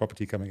wealth, so they've got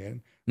property coming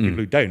in. People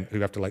who don't,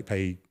 who have to like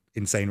pay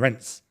insane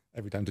rents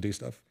every time to do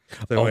stuff.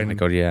 So Oh when my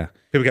god! Yeah.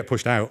 people get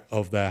pushed out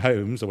of their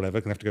homes or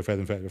whatever, can have to go further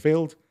and further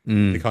afield.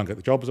 They can't get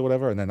the jobs or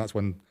whatever, and then that's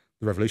when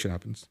the revolution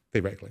happens.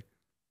 Theoretically,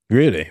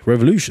 Really?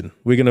 Revolution?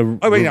 We're going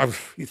to... I mean,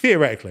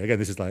 theoretically, again,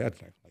 this is like I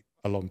don't know, like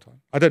a long time.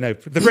 I don't know.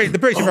 The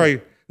British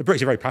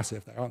are very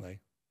passive, there, aren't they?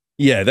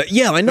 Yeah,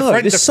 I know.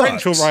 The This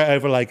French will sucks. write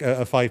over like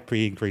a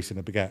 5p increase in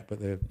the baguette, but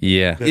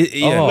Yeah.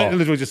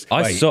 literally just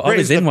I Britain's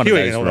was in one of queuing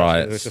those and all that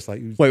shit. riots. It's just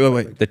like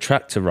Wait. The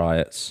tractor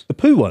riots. The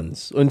poo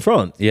ones in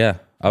France. Yeah,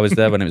 I was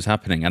there when it was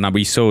happening, and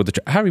we saw the.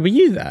 Harry, were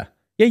you there?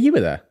 Yeah, you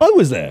were there. I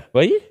was there.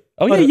 Were you?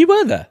 Oh yeah, you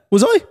were there.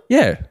 Was I?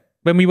 Yeah,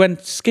 when we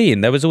went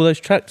skiing, there was all those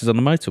tractors on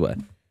the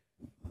motorway.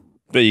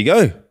 There you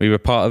go. We were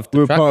part of. The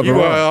We were part of You a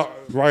were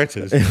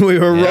rioters. We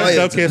were Yeah, right.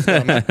 so kiss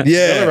them. They'll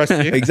Yeah, arrest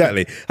you.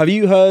 exactly. Have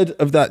you heard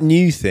of that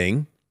new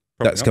thing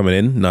Probably that's not. coming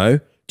in? No.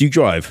 Do you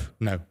drive?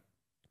 No.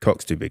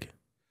 Cock's too big.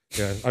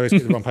 Yeah, I always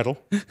get the wrong pedal.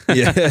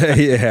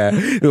 yeah.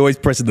 We're always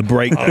pressing the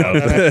brake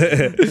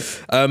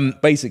down.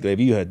 Basically, have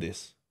you heard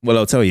this? Well,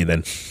 I'll tell you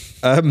then.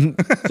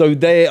 So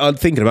they are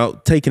thinking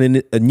about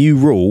taking a new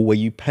rule where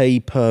you pay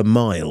per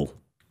mile.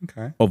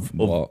 Okay. Of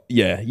What?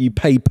 Yeah, you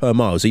pay per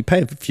mile. So you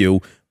pay for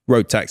fuel,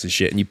 road tax and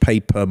shit, and you pay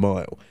per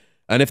mile.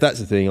 And if that's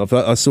the thing, I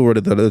saw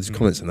those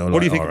comments and they were What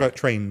do you like, think about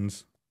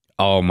trains?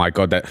 Oh my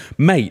god,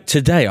 mate!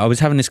 Today I was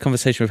having this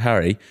conversation with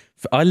Harry.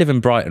 I live in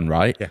Brighton,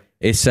 right? Yeah.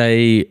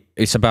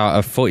 It's about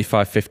a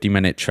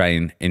 50-minute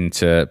train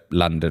into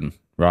London,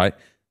 right?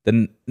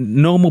 The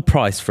normal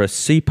price for a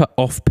super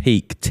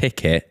off-peak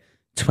ticket,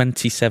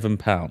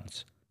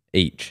 £27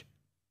 each.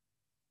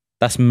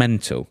 That's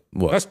mental.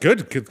 What? That's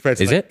good compared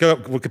to Is like,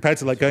 it? compared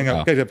to like going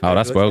up. Oh,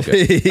 that's well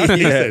good. That's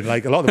decent.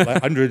 Like a lot of them,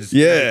 like hundreds.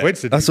 Yeah, quid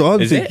to that's do. what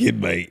I'm Is it? thinking,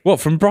 mate. What,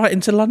 from Brighton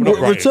to London?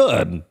 Not right.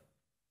 Return.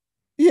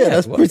 Yeah,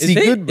 that's what- pretty is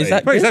it? good, Is mate.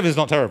 that- 27 is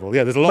not terrible.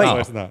 Yeah, there's a lot Mate,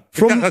 worse than that.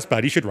 from- That's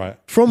bad. You should write.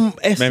 From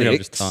Maybe I'm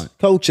just Essex, tight.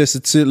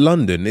 Colchester to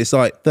London, it's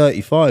like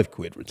 35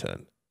 quid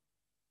return.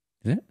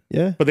 Is it?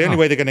 Yeah. But the only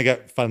way they're going to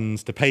get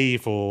funds to pay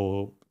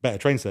for better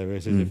train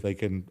service is if they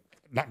can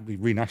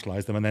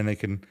renationalise them, and then they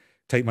can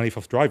take money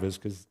off drivers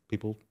because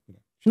people.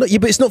 No, yeah,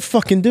 but it's not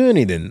fucking doing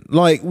anything.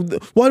 Like,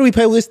 why do we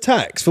pay all this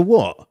tax? For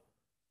what?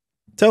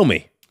 Tell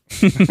me.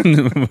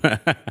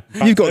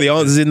 You've got the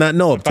answers in that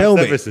knob. Tell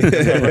me.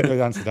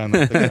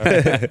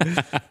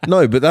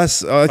 No, but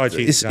that's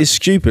it's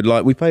stupid.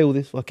 Like, we pay all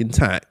this fucking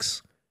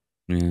tax,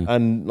 Yeah.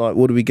 and like,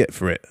 what do we get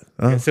for it?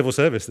 Huh? Civil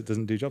service that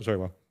doesn't do jobs very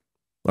well.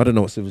 I don't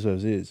know what civil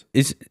service is.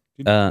 Is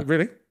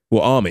Really?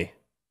 What, army?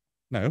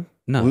 No.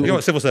 no? You know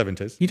what civil servant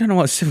is? You don't know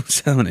what a civil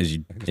servant is,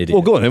 you idiot.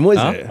 Well, go on then. What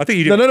is Huh? it? I think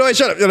you do. No, wait,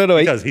 shut up. No,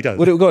 wait. He does.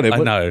 What, go on then. I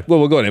What- know.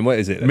 Well, go on then. What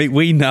is it? Then?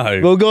 We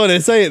know. Well, go on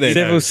then. Say it then.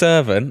 Civil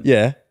servant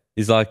Yeah.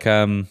 is like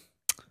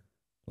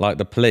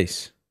the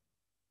police.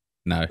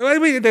 No. Well,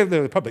 they're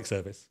the public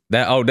service.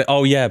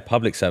 Oh yeah,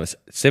 public service.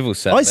 Civil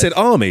service. I said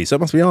army, so it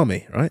must be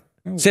army, right?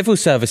 civil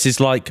service is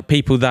like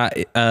people that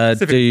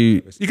Civic do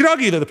service. You could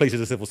argue that the police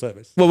is a civil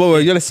service. Well,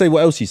 let's say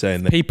what else you're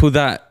saying then. people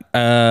that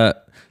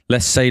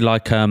let's say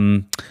like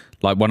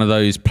one of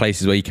those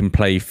places where you can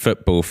play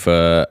football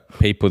for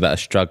people that are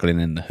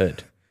struggling in the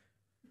hood.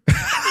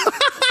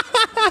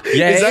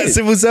 Yeah, Is that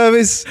civil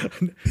service?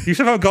 You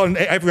somehow gotten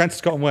every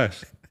answer's gotten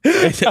worse.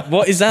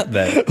 what is that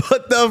then?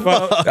 What the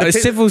fuck? A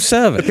civil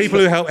service. People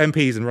who help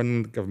MPs and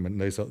run government,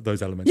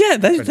 those elements. Yeah,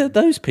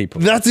 those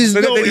people. That is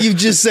not what you've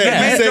just said.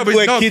 Yeah. You said No, but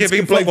where it's not kids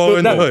giving can play football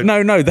in the football. hood.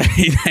 No,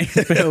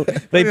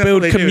 they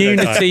build what they do,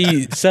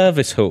 community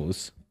service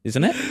halls,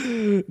 isn't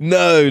it?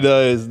 No,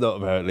 it's not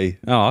apparently.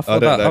 Oh, I thought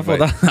don't know, I thought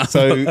mate. that.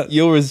 So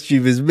you're as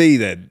stupid as me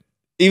then.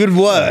 Even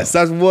worse.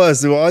 That's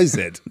worse than what I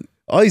said.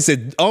 I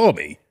said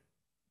army.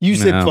 You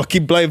said No.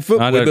 fucking playing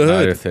football I in don't the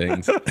know hood.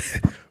 things.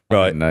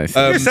 Right. No.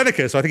 You're a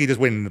Seneca, so I think he just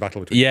win the battle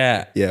between.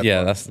 Yeah, Yeah, yeah,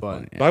 fine, that's the fine.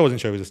 point. But I wasn't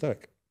sure he was a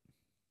Stoic.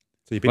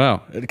 So you've been.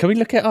 Well, can we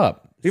look it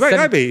up? He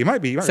might be. He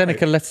might be.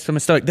 Seneca letters from a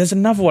Stoic. There's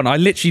another one. I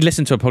literally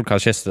listened to a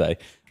podcast yesterday.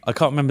 I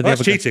can't remember the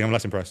That's other. cheating. I'm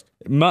less impressed.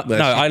 No,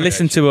 I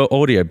listened to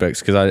audiobooks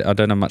because I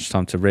don't have much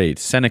time to read.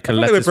 Seneca I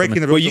thought they were letters from breaking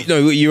a... the Well,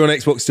 rules. you were on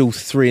Xbox till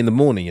 3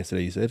 a.m.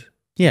 yesterday, you said?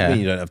 Yeah. I mean,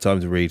 you don't have time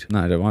to read.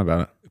 No, don't worry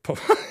about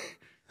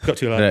Got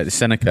too it. loud.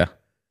 Seneca.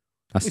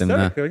 That's in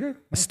there. There we go.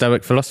 A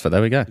Stoic philosopher.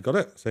 There we go. Got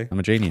it. See. I'm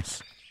a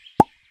genius.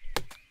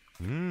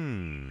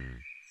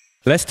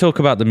 Let's talk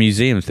about the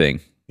museum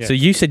thing. Yeah. So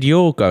you said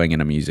you're going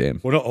in a museum.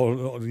 Well,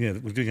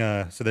 we're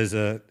doing so there's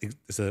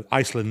it's a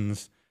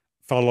Iceland's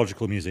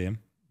philological museum,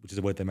 which is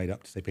a word they made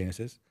up to say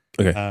penises.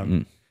 Okay.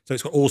 So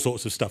it's got all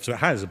sorts of stuff. So it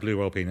has a blue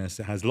whale penis.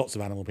 It has lots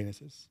of animal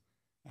penises.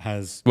 It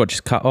has What,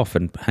 just cut off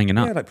and hanging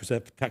up? like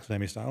preserved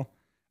taxidermy style.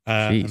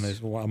 And Jeez.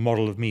 there's a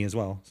model of me as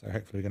well. So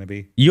hopefully we're going to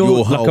be You're Your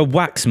like whole- a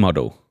wax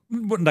model.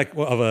 like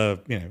of a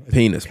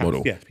Penis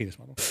model. Yeah, penis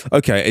model.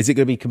 Okay, is it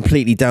going to be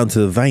completely down to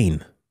the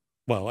vein?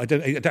 Well, I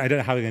don't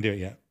know how they're going to do it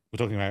yet. We're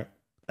talking about.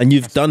 And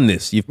you've done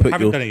this. You've We put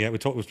haven't your. done it yet. We're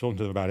talking to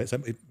them about it.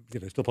 So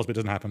it's still possible it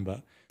doesn't happen,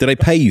 but Do they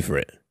pay you for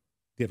it?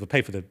 yeah, we'll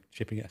pay for the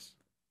shipping. Yes,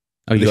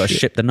 Oh, you got to ship.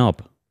 ship the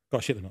knob. got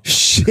to ship them up.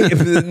 Ship?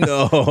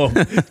 No.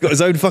 He's got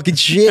his own fucking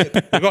ship.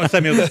 We've got to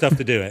send me all the stuff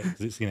to do it.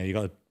 'Cause it's you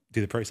got to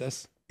do the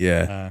process.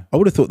 Yeah. I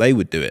would have thought they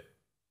would do it.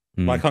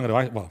 Well, I can't go to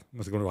Iceland. Well, I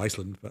must go to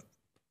Iceland, but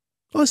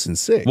Iceland's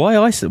sick. Why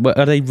Iceland?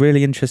 Are they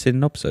really interested in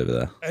knobs over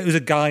there? it was a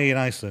guy in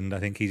Iceland. I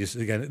think he just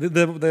again.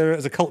 They're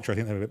as a culture. I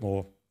think they're a bit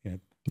more.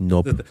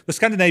 Knob. The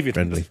Scandinavian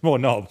Friendly. is more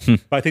knob,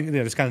 but I think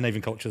the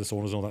Scandinavian culture, the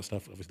saunas and all that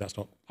stuff. Obviously, that's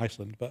not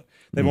Iceland, but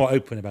they're more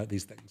open about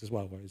these things as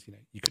well. Whereas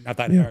you couldn't have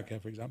that in America,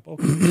 for example.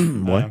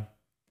 Why?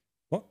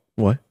 What?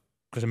 Why?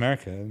 Because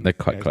America, They're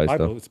quite it's closed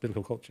Bible, off. it's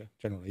biblical culture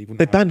generally.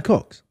 They banned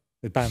cocks.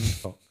 They ban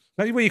cocks.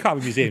 No, well, you can't have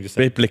a museum. Just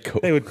say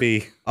Biblical. they would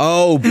be.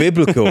 Oh,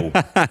 biblical.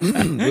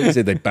 You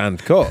said they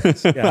banned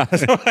cocks. Yeah,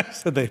 that's what I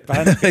said. They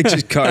banned. They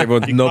just cut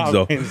everyone's You knobs can't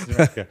off. have in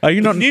America. Are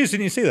you not- news?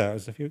 Didn't you see that? It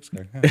was a few weeks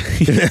ago.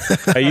 Yeah.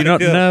 Are you not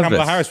Kamala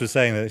nervous? Harris was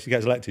saying that if she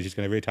gets elected, she's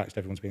going to reattach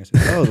everyone's penises.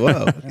 Oh,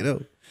 wow. You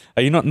know.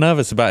 Are you not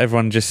nervous about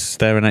everyone just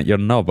staring at your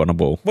knob on a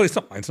wall? Well, it's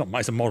not.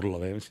 It's a model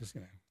of it. It's just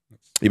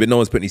Yeah, but no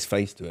one's putting his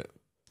face to it.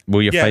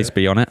 Will your Yeah. face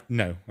be on it?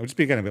 No, I'll just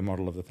be again a bit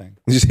model of the thing.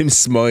 Just him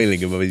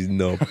smiling above his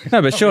knob.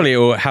 No, but surely it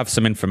will have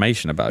some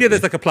information about Yeah, you.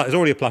 there's like there's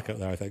already a plaque up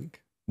there, I think.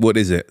 What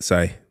is it?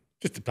 Say.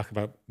 Just a plaque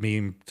about me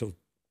and sort of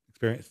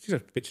experience,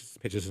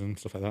 pictures and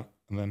stuff like that,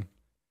 and then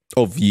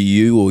Of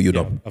you or your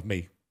knob? of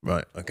me.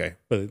 Right. Okay.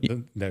 But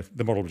the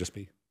model will just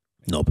be.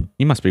 Knob.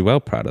 You must be well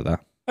proud of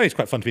that. Oh, it's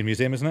quite fun to be in a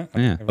museum, isn't it?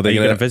 Yeah. Are they you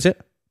gonna- going to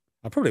visit?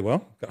 I probably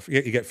will.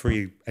 You get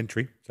free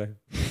entry. So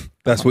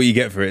That's what you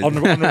get for it.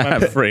 honourable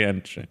member. Free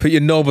entry. Put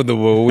your knob on the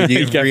wall. You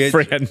You get get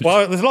free free entry.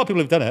 Well, there's a lot of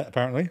people who've done it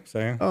apparently.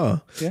 So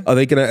Oh. Yeah. Are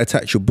they going to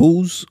attach your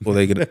balls? Or are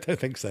they I going to? don't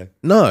think so.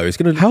 No, it's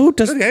going to. How I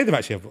does... don't think any of them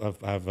actually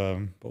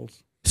have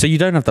balls. So you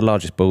don't have the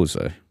largest balls,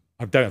 though?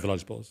 I don't have the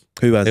largest balls.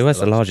 Who has? Who has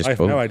the largest I have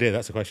ball? no idea.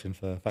 That's a question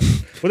for. Well,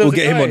 there We'll was a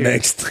get him guy on who-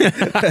 next. Yeah,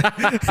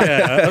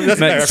 that's a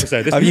better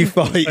episode. Have you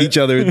fight each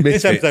other in This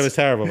misfits? episode was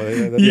terrible.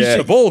 But Yeah.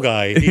 The ball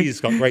guy, he's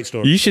got great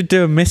stories. You should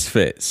do a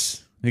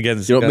Misfits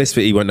against You're not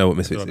misfit. You won't know what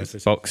misfits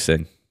is.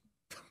 boxing.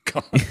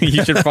 God.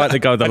 You should fight the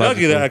guy with the I'd largest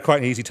argue that ball. I'm quite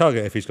an easy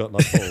target if he's got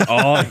large balls.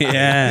 Oh,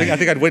 yeah. I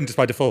think I'd win just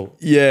by default.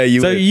 Yeah, you.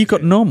 So would. you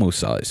got normal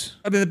size?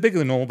 I mean, they're bigger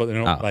than normal, but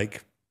they're not Oh.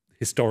 like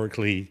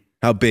historically.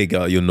 How big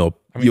are your knob?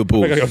 I mean, your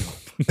balls?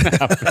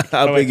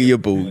 How Oh, big are your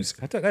balls?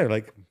 I don't know.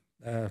 Like,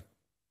 I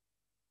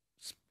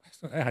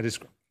don't know how to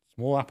describe.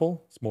 Small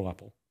apple.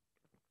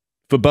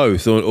 For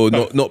both, or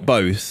Both. not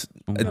both?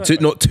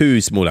 Not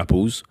two small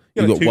apples.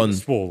 Yeah, You've like got two one.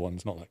 small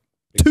ones, not like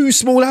Two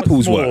small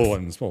apples small worth.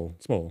 ones.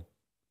 Small.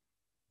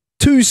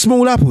 Two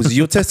small apples is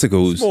your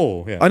testicles.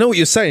 Small. Yeah. I know what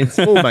you're saying,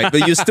 small mate,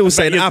 but you're still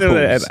saying You're still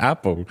apples. an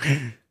apple.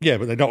 Yeah,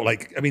 but they're not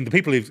like. I mean,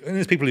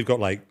 there's people who've got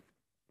like,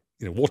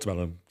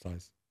 watermelon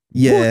size.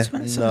 Yeah,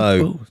 Watermelon size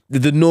no. balls.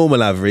 The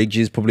normal average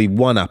is probably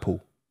one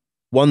apple,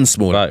 one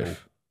small apple,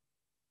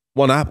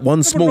 Both.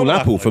 one small Normal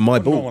apple for my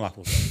normal ball.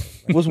 apple.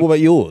 What about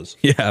yours?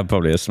 Yeah,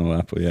 probably a small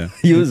apple, yeah.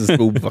 Yours is a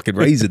small fucking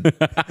raisin.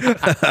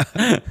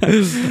 Okay,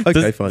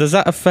 Does, fine. does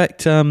that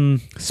affect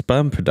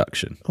sperm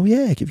production? Oh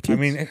yeah, give kids. I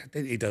mean,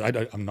 it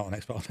does. I'm not an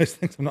expert on those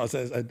things. I'm not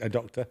a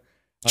doctor.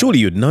 surely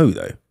you'd know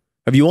though.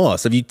 Have you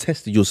asked? Have you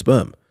tested your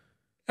sperm?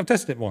 I've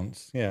tested it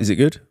once. Yeah, Is it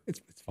good? It's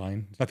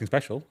fine. It's nothing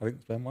special. I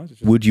think sperm wise.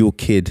 Would your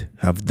kid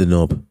have the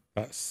knob?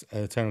 That's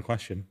an eternal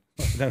question.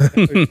 No,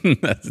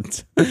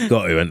 That's-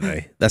 Got to, haven't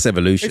they? That's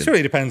evolution. it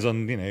really depends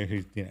on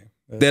who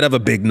They'd have a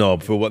big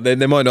knob for what they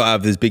might not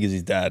have as big as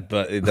his dad,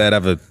 but they'd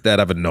have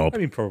a knob. I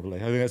mean, probably.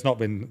 I think that's not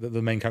been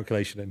the main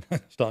calculation in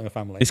starting a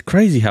family. it's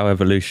crazy how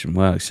evolution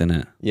works, isn't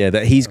it? Yeah,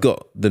 that he's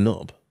got the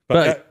knob.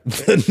 But,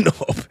 The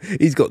knob.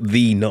 He's got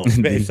the knob.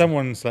 but if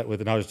someone slept with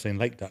an Argentine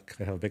lake duck,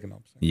 they have a bigger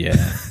knob. So. Yeah.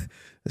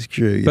 That's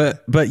true. Yeah.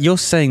 But you're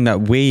saying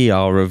that we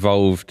are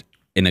evolved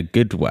in a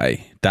good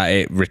way, that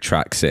it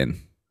retracts in.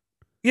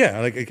 Yeah,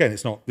 like again,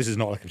 this is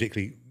not like a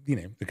particularly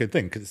a good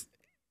thing because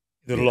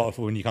there's a lot of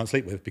women you can't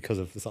sleep with because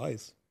of the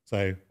size.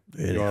 So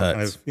Really you are kind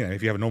hurts. of,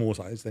 if you have a normal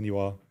size, then you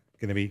are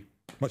going to be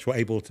much more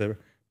able to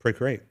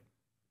procreate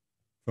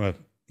from a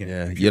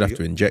you'd have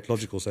to inject.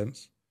 logical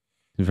sense.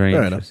 Very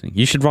Fair interesting.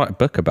 You should write a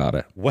book about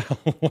it. Well,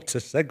 what a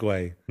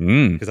segue!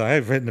 Mm. Because I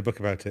have written a book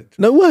about it.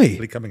 No way.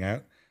 Hopefully coming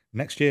out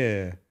next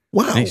year.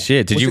 Wow. Next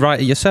year. Did Was you it- write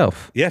it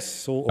yourself?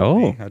 Yes, or Oh.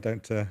 me. I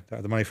don't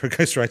have the money for a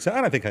ghostwriter,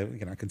 and I think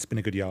I can spin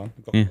a good yarn.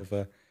 I've got a lot of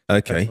Okay.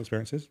 personal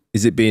experiences.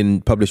 Is it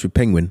being published with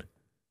Penguin?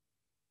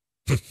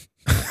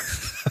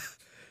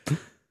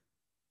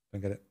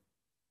 Don't get it.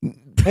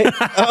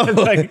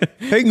 Oh,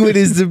 Penguin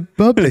is the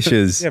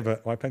publishers. Yeah,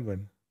 but why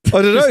penguin?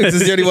 I don't know. 'Cause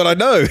it's the only one I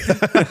know.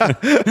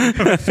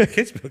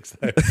 Kids books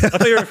though. I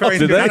thought you were referring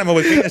to an animal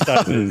with penis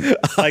statues.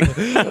 Like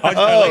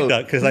I like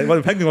that because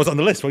the penguin was on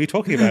the list. What are you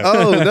talking about?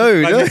 Oh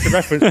no, I no. missed the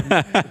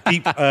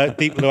reference.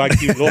 Deep low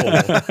IQ lore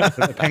that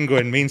the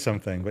penguin means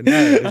something, but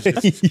no,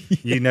 it's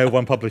just,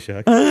 one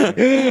publisher.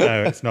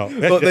 No, it's not.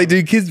 What they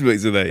do kids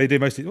books, do They they? do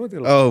mostly. Well,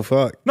 Oh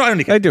fuck. not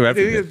only They do kids,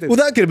 everything. Well,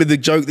 that could have been the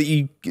joke that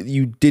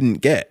you didn't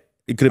get.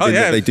 It could have Oh, been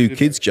yeah, that they do it's-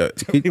 kids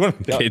jokes. You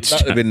want- That Kids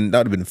would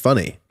have been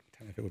funny.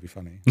 I don't know if it would be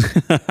funny. It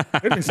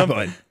would have been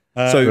something.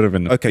 So would have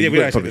been- okay, Yeah, you we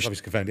got don't it actually published.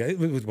 obviously confirmed. Yeah,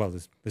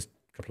 there's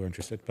a couple who are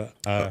interested, but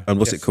And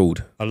what's yes, it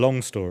called? A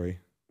long story.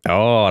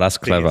 Oh, that's I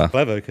think clever. It's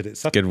clever because it's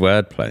such. Good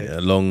wordplay. Yeah,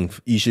 long.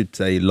 You should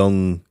say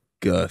long,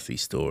 girthy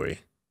story.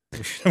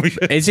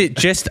 Is it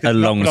just a not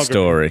long pornography.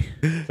 story?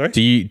 Sorry?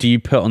 Do you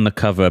put on the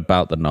cover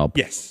about the knob?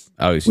 Yes.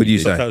 Oh, so Would you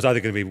So say? it was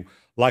either going to be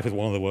life with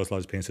one of the world's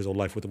largest penises or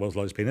life with the world's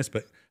largest penis.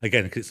 But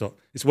again, 'cause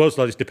it's world's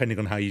largest depending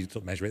on how you sort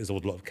of measure it. There's a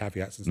lot of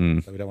caveats and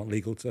stuff, so we don't want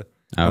legal to. Oh,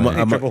 How, okay.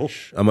 how trouble.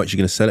 much? How much are you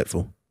going to sell it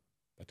for?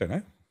 I don't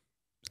know.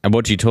 And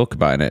what do you talk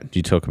about in it? Do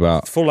you talk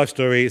about? Full life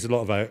story is a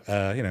lot about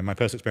my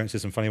personal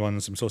experiences, some funny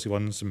ones, some saucy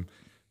ones, some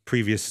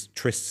previous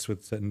trysts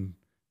with certain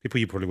people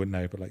you probably wouldn't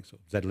know, but like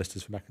sort of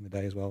Z-listers from back in the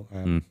day as well.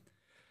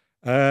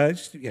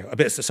 Just, a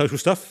bit of social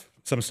stuff,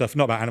 some stuff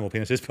not about animal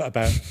penises, but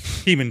about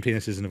human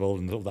penises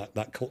involved and all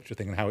that culture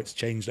thing and how it's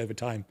changed over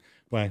time.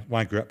 When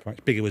I grew up,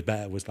 right, bigger was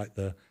better was like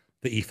the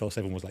ethos.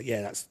 Everyone was like,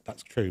 yeah,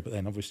 that's true. But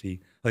then obviously,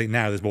 I think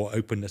now there's more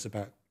openness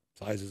about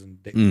sizes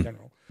and dicks in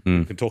general.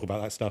 You can talk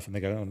about that stuff, and they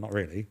go, "Oh, not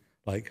really."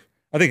 Like,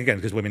 I think again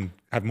because women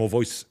have more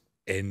voice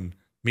in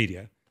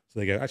media, So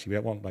they go, actually, we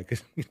don't want like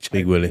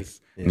Big Willie.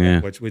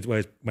 Yeah. Whereas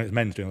when it's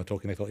men's doing the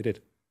talking, they thought he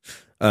did.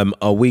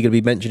 Are we going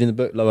to be mentioned in the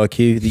book, Low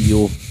IQ, that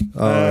you're...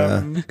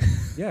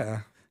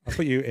 Yeah. I'll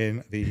put you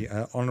in the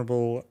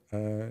honourable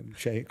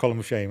column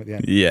of shame at the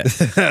end. Yeah.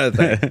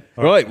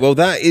 Right, well,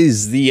 that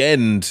is the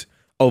end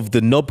of the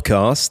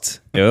Knobcast.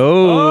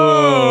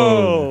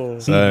 Oh.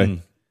 So,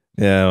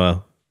 yeah,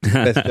 well,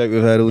 best joke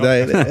we've heard all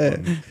day. Isn't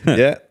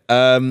it?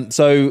 Yeah.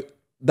 So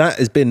that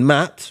has been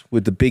Matt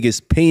with the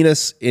biggest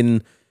penis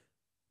in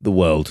the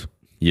world.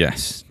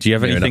 Yes. Do you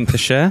have anything to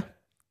share?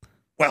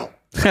 Well,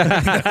 no,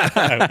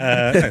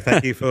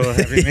 thank you for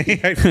having me.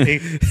 Hopefully,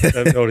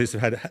 the audience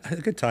have had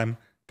a good time.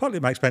 Partly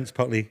at my expense,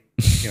 partly,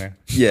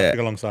 Yeah.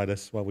 alongside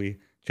us while we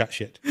chat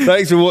shit.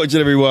 Thanks for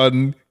watching,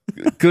 everyone.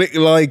 Click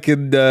like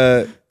and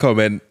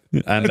comment.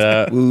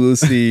 And We'll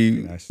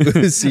see. Nice.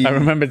 We'll see. I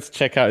remember to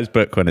check out his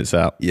book when it's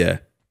out. Yeah.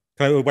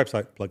 Can I do a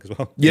website plug as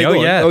well? Yeah. Oh, go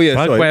on. yeah. Oh, yeah.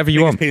 Plug Sorry. whatever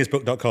you want.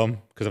 Penisbook.com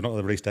because I've not got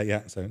the release date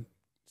yet, so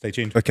stay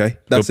tuned. Okay.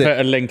 We'll That's it. put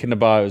a link in the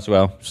bio as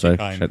well. So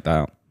kind. check that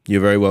out.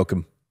 You're very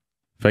welcome.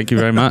 Thank you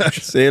very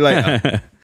much. See you later.